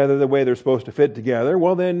fit together the way they're supposed to fit together,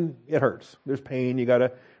 well, then it hurts. There's pain. You got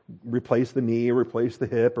to replace the knee or replace the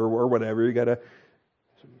hip or whatever. You got to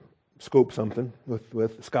scope something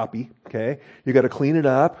with scopy, okay? You got to clean it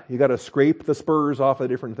up. You got to scrape the spurs off of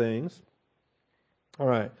different things. All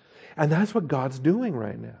right. And that's what God's doing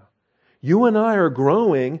right now. You and I are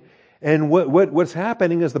growing, and what's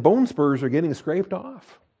happening is the bone spurs are getting scraped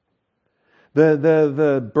off.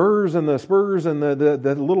 The burrs and the spurs and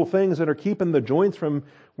the little things that are keeping the joints from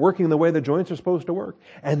working the way the joints are supposed to work.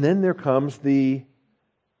 And then there comes the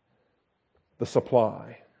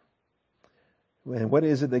supply. And what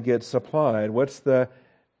is it that gets supplied?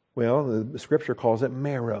 The Scripture calls it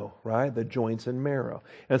marrow, right? The joints and marrow.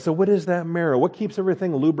 And so what is that marrow? What keeps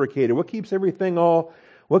everything lubricated? What keeps everything all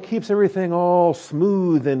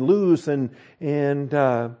smooth and loose and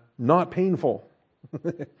not painful?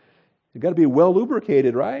 You've got to be well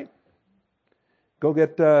lubricated, right? Go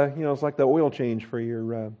get, it's like the oil change for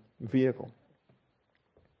your vehicle.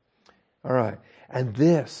 All right. And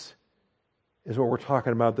this is what we're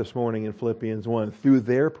talking about this morning in Philippians 1. Through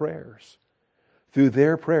their prayers,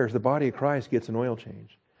 the body of Christ gets an oil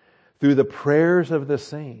change. Through the prayers of the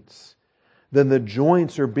saints, then the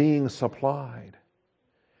joints are being supplied.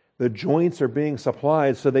 The joints are being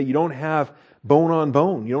supplied so that you don't have bone on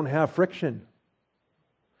bone. You don't have friction.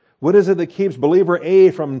 What is it that keeps believer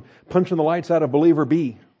A from punching the lights out of believer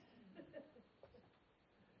B?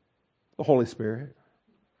 The Holy Spirit.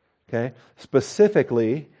 Okay?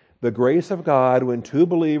 Specifically, the grace of God when two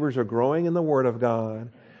believers are growing in the Word of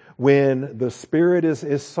God, when the Spirit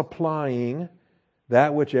is supplying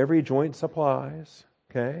that which every joint supplies.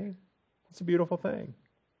 Okay? It's a beautiful thing.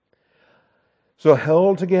 So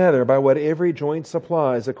held together by what every joint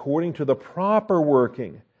supplies according to the proper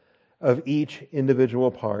working of each individual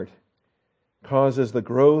part causes the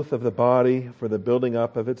growth of the body for the building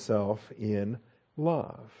up of itself in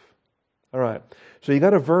love. All right. So you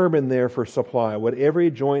got a verb in there for supply, what every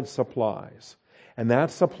joint supplies. And that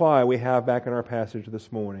supply we have back in our passage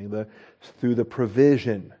this morning, through the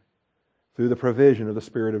provision of the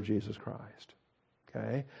Spirit of Jesus Christ.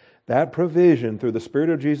 Okay? That provision through the Spirit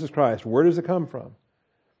of Jesus Christ, where does it come from?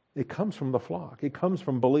 It comes from the flock. It comes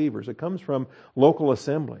from believers. It comes from local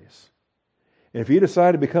assemblies. And if you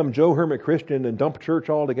decide to become Joe Hermit Christian and dump church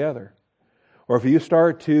altogether, or if you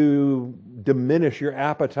start to diminish your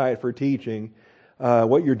appetite for teaching,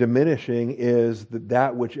 what you're diminishing is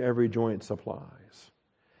that which every joint supplies.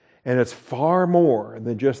 And it's far more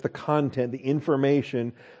than just the content, the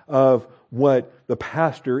information of what the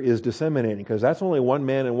pastor is disseminating, because that's only one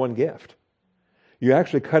man and one gift. You're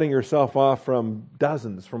actually cutting yourself off from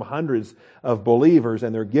dozens, from hundreds of believers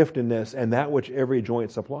and their giftedness and that which every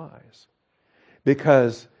joint supplies.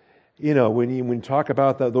 Because, when you talk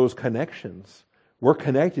about those connections, we're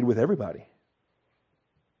connected with everybody.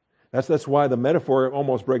 That's why the metaphor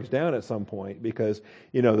almost breaks down at some point, because,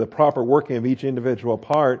 the proper working of each individual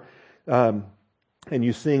part, and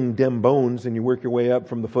you sing dim bones and you work your way up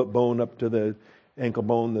from the foot bone up to the ankle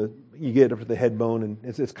bone, you get up to the head bone, and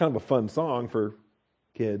it's kind of a fun song for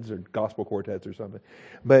kids or gospel quartets or something.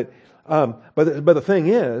 But the thing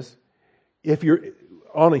is, if you're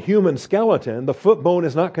on a human skeleton, the foot bone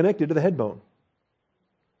is not connected to the head bone.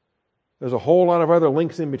 There's a whole lot of other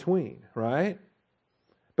links in between, right?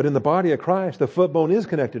 But in the body of Christ, the foot bone is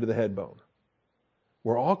connected to the head bone.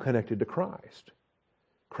 We're all connected to Christ.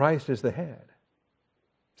 Christ is the head.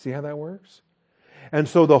 See how that works? And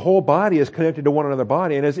so the whole body is connected to one another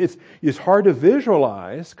body. And it's hard to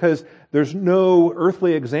visualize because there's no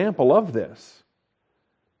earthly example of this.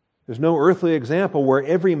 There's no earthly example where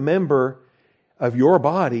every member of your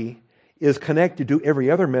body is connected to every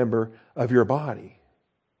other member of your body.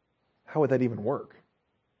 How would that even work?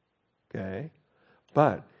 Okay?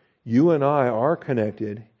 But you and I are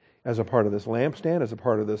connected as a part of this lampstand, as a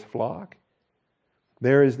part of this flock.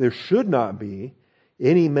 There should not be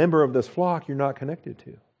any member of this flock you're not connected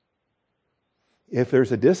to. If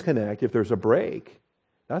there's a disconnect, if there's a break,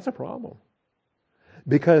 that's a problem.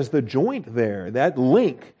 Because the joint there, that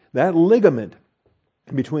link, that ligament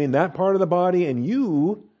between that part of the body and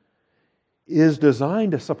you is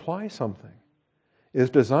designed to supply something. Is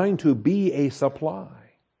designed to be a supply.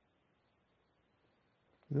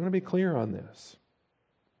 We want to be clear on this.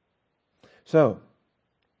 So,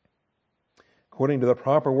 according to the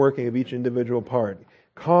proper working of each individual part,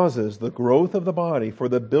 causes the growth of the body for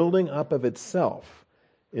the building up of itself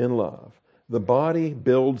in love. The body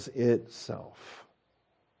builds itself.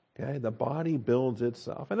 Okay? The body builds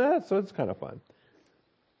itself. And so it's kind of fun.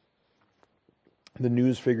 The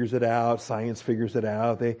news figures it out, science figures it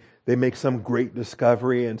out. They make some great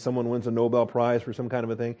discovery and someone wins a Nobel Prize for some kind of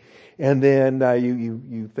a thing. And then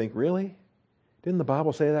you think, really? Didn't the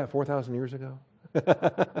Bible say that 4,000 years ago?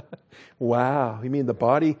 Wow. You mean the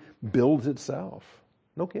body builds itself?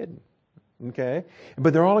 No kidding. Okay?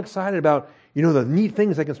 But they're all excited about, the neat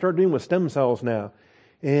things they can start doing with stem cells now.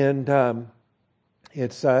 And I'm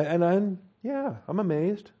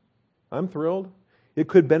amazed. I'm thrilled. It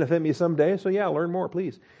could benefit me someday, so learn more,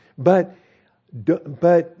 please. But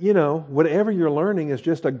whatever you're learning is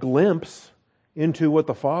just a glimpse into what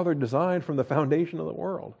the Father designed from the foundation of the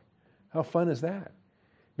world. How fun is that?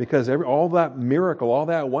 Because all that miracle, all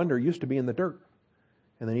that wonder used to be in the dirt.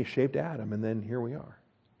 And then He shaped Adam, and then here we are.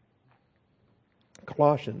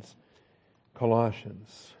 Colossians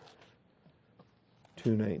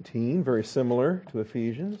 2:19, very similar to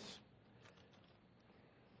Ephesians.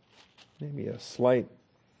 Maybe a slight...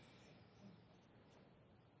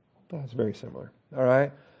 That's very similar. All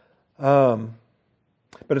right? But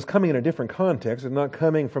it's coming in a different context. It's not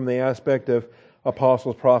coming from the aspect of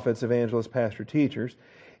apostles, prophets, evangelists, pastors, teachers.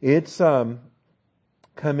 It's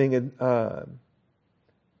coming in...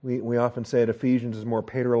 We often say that Ephesians is more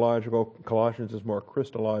paterological, Colossians is more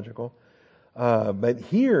Christological. But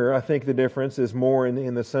here, I think the difference is more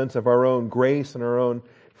in the sense of our own grace and our own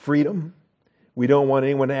freedom. We don't want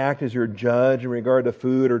anyone to act as your judge in regard to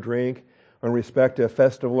food or drink, or in respect to a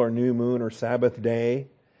festival or new moon or Sabbath day.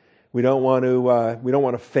 We don't want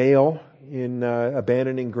to fail in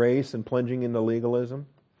abandoning grace and plunging into legalism.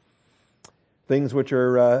 Things which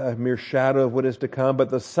are a mere shadow of what is to come, but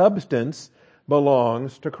the substance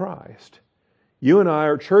belongs to Christ. You and I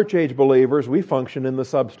are church-age believers. We function in the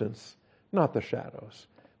substance, not the shadows.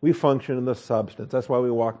 We function in the substance. That's why we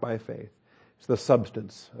walk by faith. It's the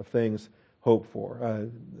substance of things hoped for,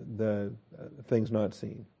 the things not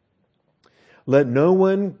seen. Let no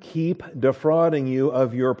one keep defrauding you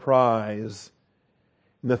of your prize.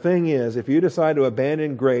 And the thing is, if you decide to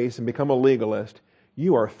abandon grace and become a legalist,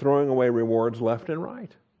 you are throwing away rewards left and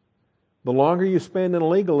right. The longer you spend in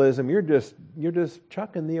legalism, you're just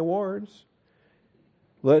chucking the awards.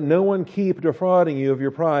 Let no one keep defrauding you of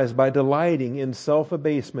your prize by delighting in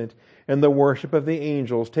self-abasement and the worship of the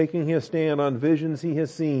angels, taking his stand on visions he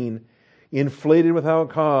has seen, inflated without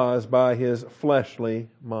cause by his fleshly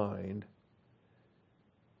mind.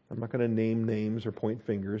 I'm not going to name names or point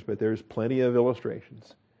fingers, but there's plenty of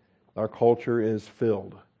illustrations. Our culture is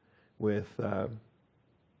filled with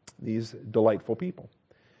these delightful people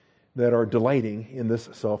that are delighting in this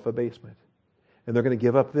self-abasement. And they're going to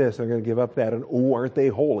give up this, they're going to give up that, and oh, aren't they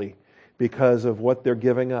holy because of what they're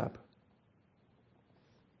giving up?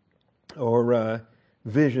 Or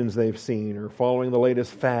visions they've seen, or following the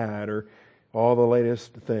latest fad, or all the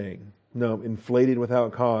latest thing. No, inflated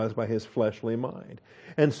without cause by his fleshly mind.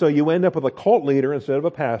 And so you end up with a cult leader instead of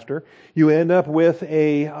a pastor. You end up with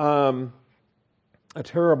a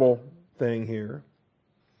terrible thing here.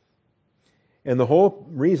 And the whole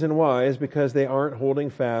reason why is because they aren't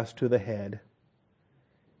holding fast to the head.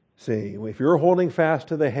 See, if you're holding fast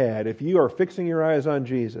to the head, if you are fixing your eyes on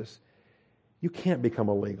Jesus, you can't become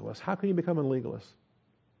a legalist. How can you become a legalist?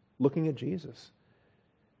 Looking at Jesus.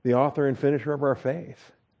 the author and finisher of our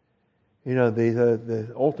faith. You know,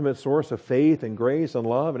 the ultimate source of faith and grace and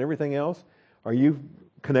love and everything else. Are you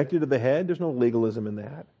connected to the head? There's no legalism in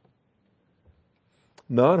that.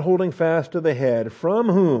 Not holding fast to the head, from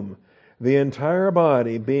whom the entire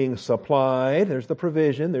body being supplied, there's the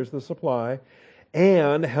provision, there's the supply,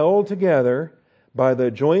 and held together by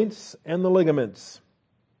the joints and the ligaments,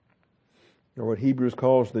 or what Hebrews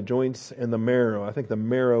calls the joints and the marrow. I think the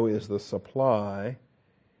marrow is the supply.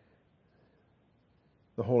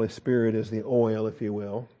 The Holy Spirit is the oil, if you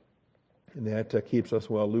will, and that keeps us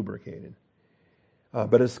well lubricated.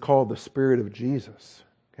 But it's called the Spirit of Jesus,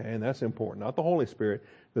 okay, and that's important. Not the Holy Spirit,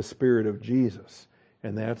 the Spirit of Jesus.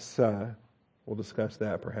 And that's, we'll discuss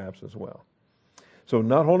that perhaps as well. So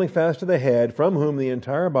not holding fast to the head, from whom the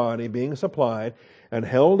entire body, being supplied and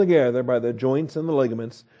held together by the joints and the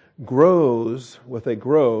ligaments, grows with a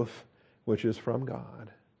growth which is from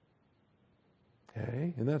God.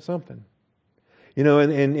 Okay, isn't that something? You know,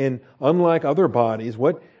 and unlike other bodies,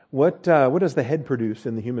 what does the head produce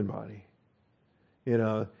in the human body? You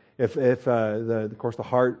know, if of course the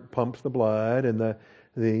heart pumps the blood, and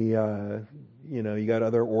the you know, you got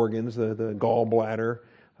other organs, the gallbladder,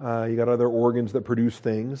 you got other organs that produce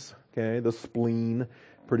things. Okay, the spleen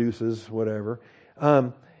produces whatever.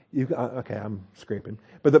 Okay, I'm scraping.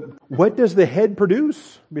 But what does the head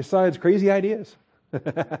produce besides crazy ideas?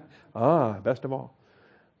 Best of all,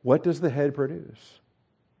 what does the head produce?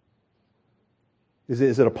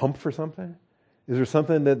 Is it a pump for something? Is there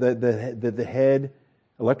something that the head,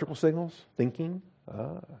 electrical signals, thinking?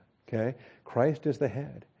 Okay, Christ is the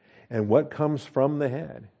head. And what comes from the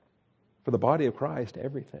head? For the body of Christ,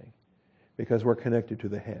 everything. Because we're connected to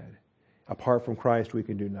the head. Apart from Christ, we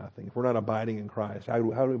can do nothing. If we're not abiding in Christ, how do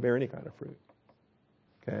we bear any kind of fruit?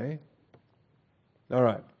 Okay? All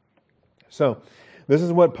right. So, this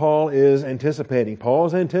is what Paul is anticipating.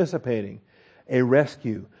 Paul's anticipating a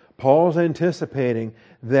rescue. Paul's anticipating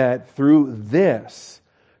that through this,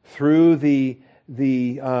 through the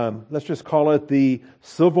let's just call it the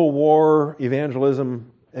Civil War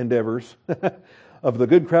evangelism endeavors of the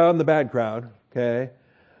good crowd and the bad crowd, okay,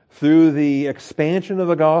 through the expansion of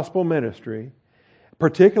the gospel ministry,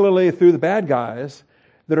 particularly through the bad guys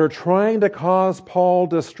that are trying to cause Paul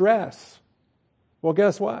distress. Well,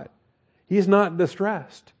 guess what? He's not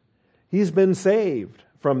distressed. He's been saved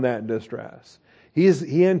from that distress.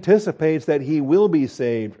 He anticipates that he will be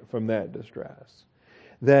saved from that distress.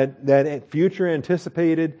 That future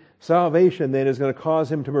anticipated salvation then is going to cause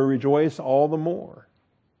him to rejoice all the more.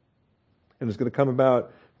 And it's going to come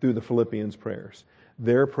about through the Philippians prayers.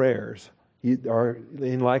 Their prayers are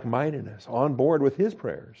in like-mindedness, on board with his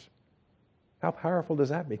prayers. How powerful does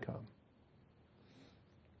that become?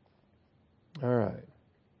 All right.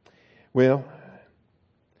 Well,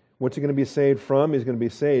 what's he going to be saved from? He's going to be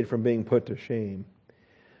saved from being put to shame.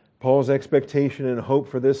 Paul's expectation and hope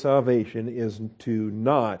for this salvation is to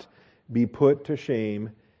not be put to shame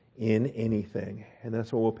in anything. And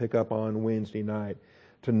that's what we'll pick up on Wednesday night.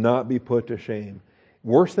 To not be put to shame.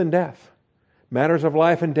 Worse than death. Matters of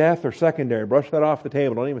life and death are secondary. Brush that off the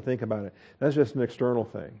table. Don't even think about it. That's just an external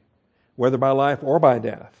thing. Whether by life or by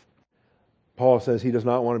death. Paul says he does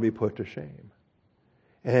not want to be put to shame.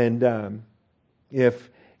 And if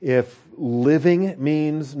living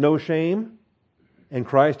means no shame, and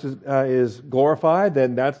Christ is glorified,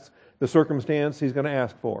 then that's the circumstance he's going to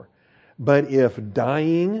ask for. But if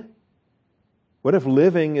dying, what if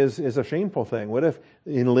living is a shameful thing? What if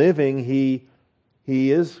in living he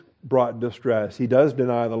is brought distress? He does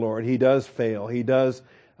deny the Lord. He does fail. He does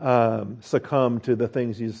succumb to the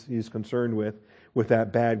things he's concerned with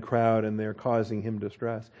that bad crowd, and they're causing him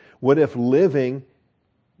distress. What if living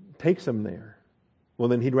takes him there? Well,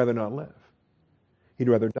 then he'd rather not live. He'd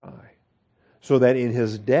rather die. So that in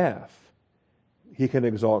his death, he can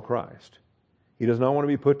exalt Christ. He does not want to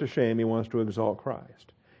be put to shame. He wants to exalt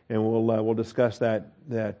Christ. And we'll discuss that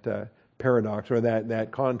paradox or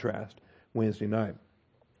that contrast Wednesday night,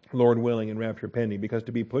 Lord willing and rapture pending. Because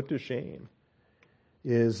to be put to shame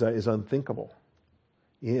is unthinkable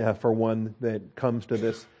for one that comes to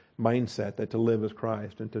this mindset that to live as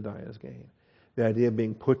Christ and to die as gain. The idea of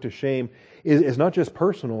being put to shame is not just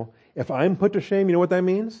personal. If I'm put to shame, you know what that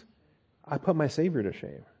means? I put my Savior to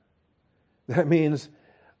shame. That means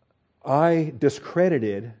I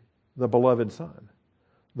discredited the beloved Son,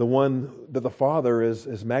 the one that the Father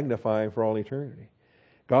is magnifying for all eternity.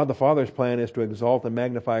 God the Father's plan is to exalt and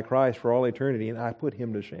magnify Christ for all eternity, and I put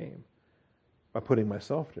him to shame by putting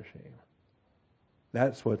myself to shame.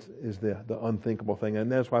 That's what is the unthinkable thing, and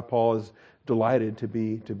that's why Paul is delighted to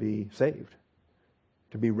be saved,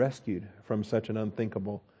 to be rescued from such an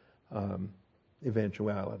unthinkable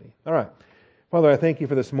eventuality. All right. Father, I thank you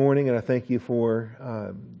for this morning, and I thank you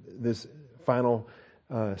for this final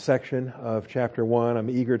section of chapter 1. I'm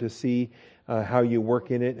eager to see how you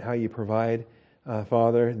work in it, how you provide,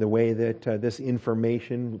 Father, the way that this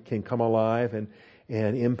information can come alive and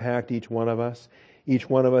impact each one of us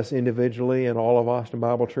individually and all of Austin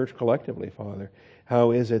Bible Church collectively, Father.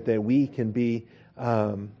 How is it that we can be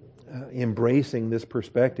embracing this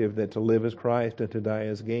perspective that to live as Christ and to die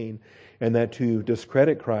as gain, and that to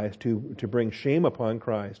discredit Christ, to bring shame upon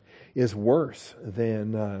Christ, is worse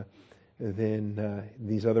than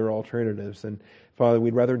these other alternatives. And Father,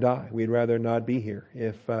 we'd rather die. We'd rather not be here.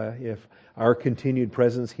 If our continued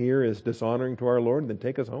presence here is dishonoring to our Lord, then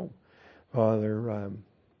take us home, Father.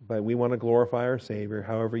 But we want to glorify our Savior,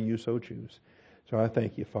 however you so choose. So I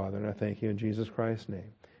thank you, Father, and I thank you in Jesus Christ's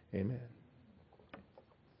name. Amen.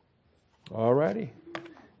 All righty.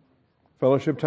 Fellowship time.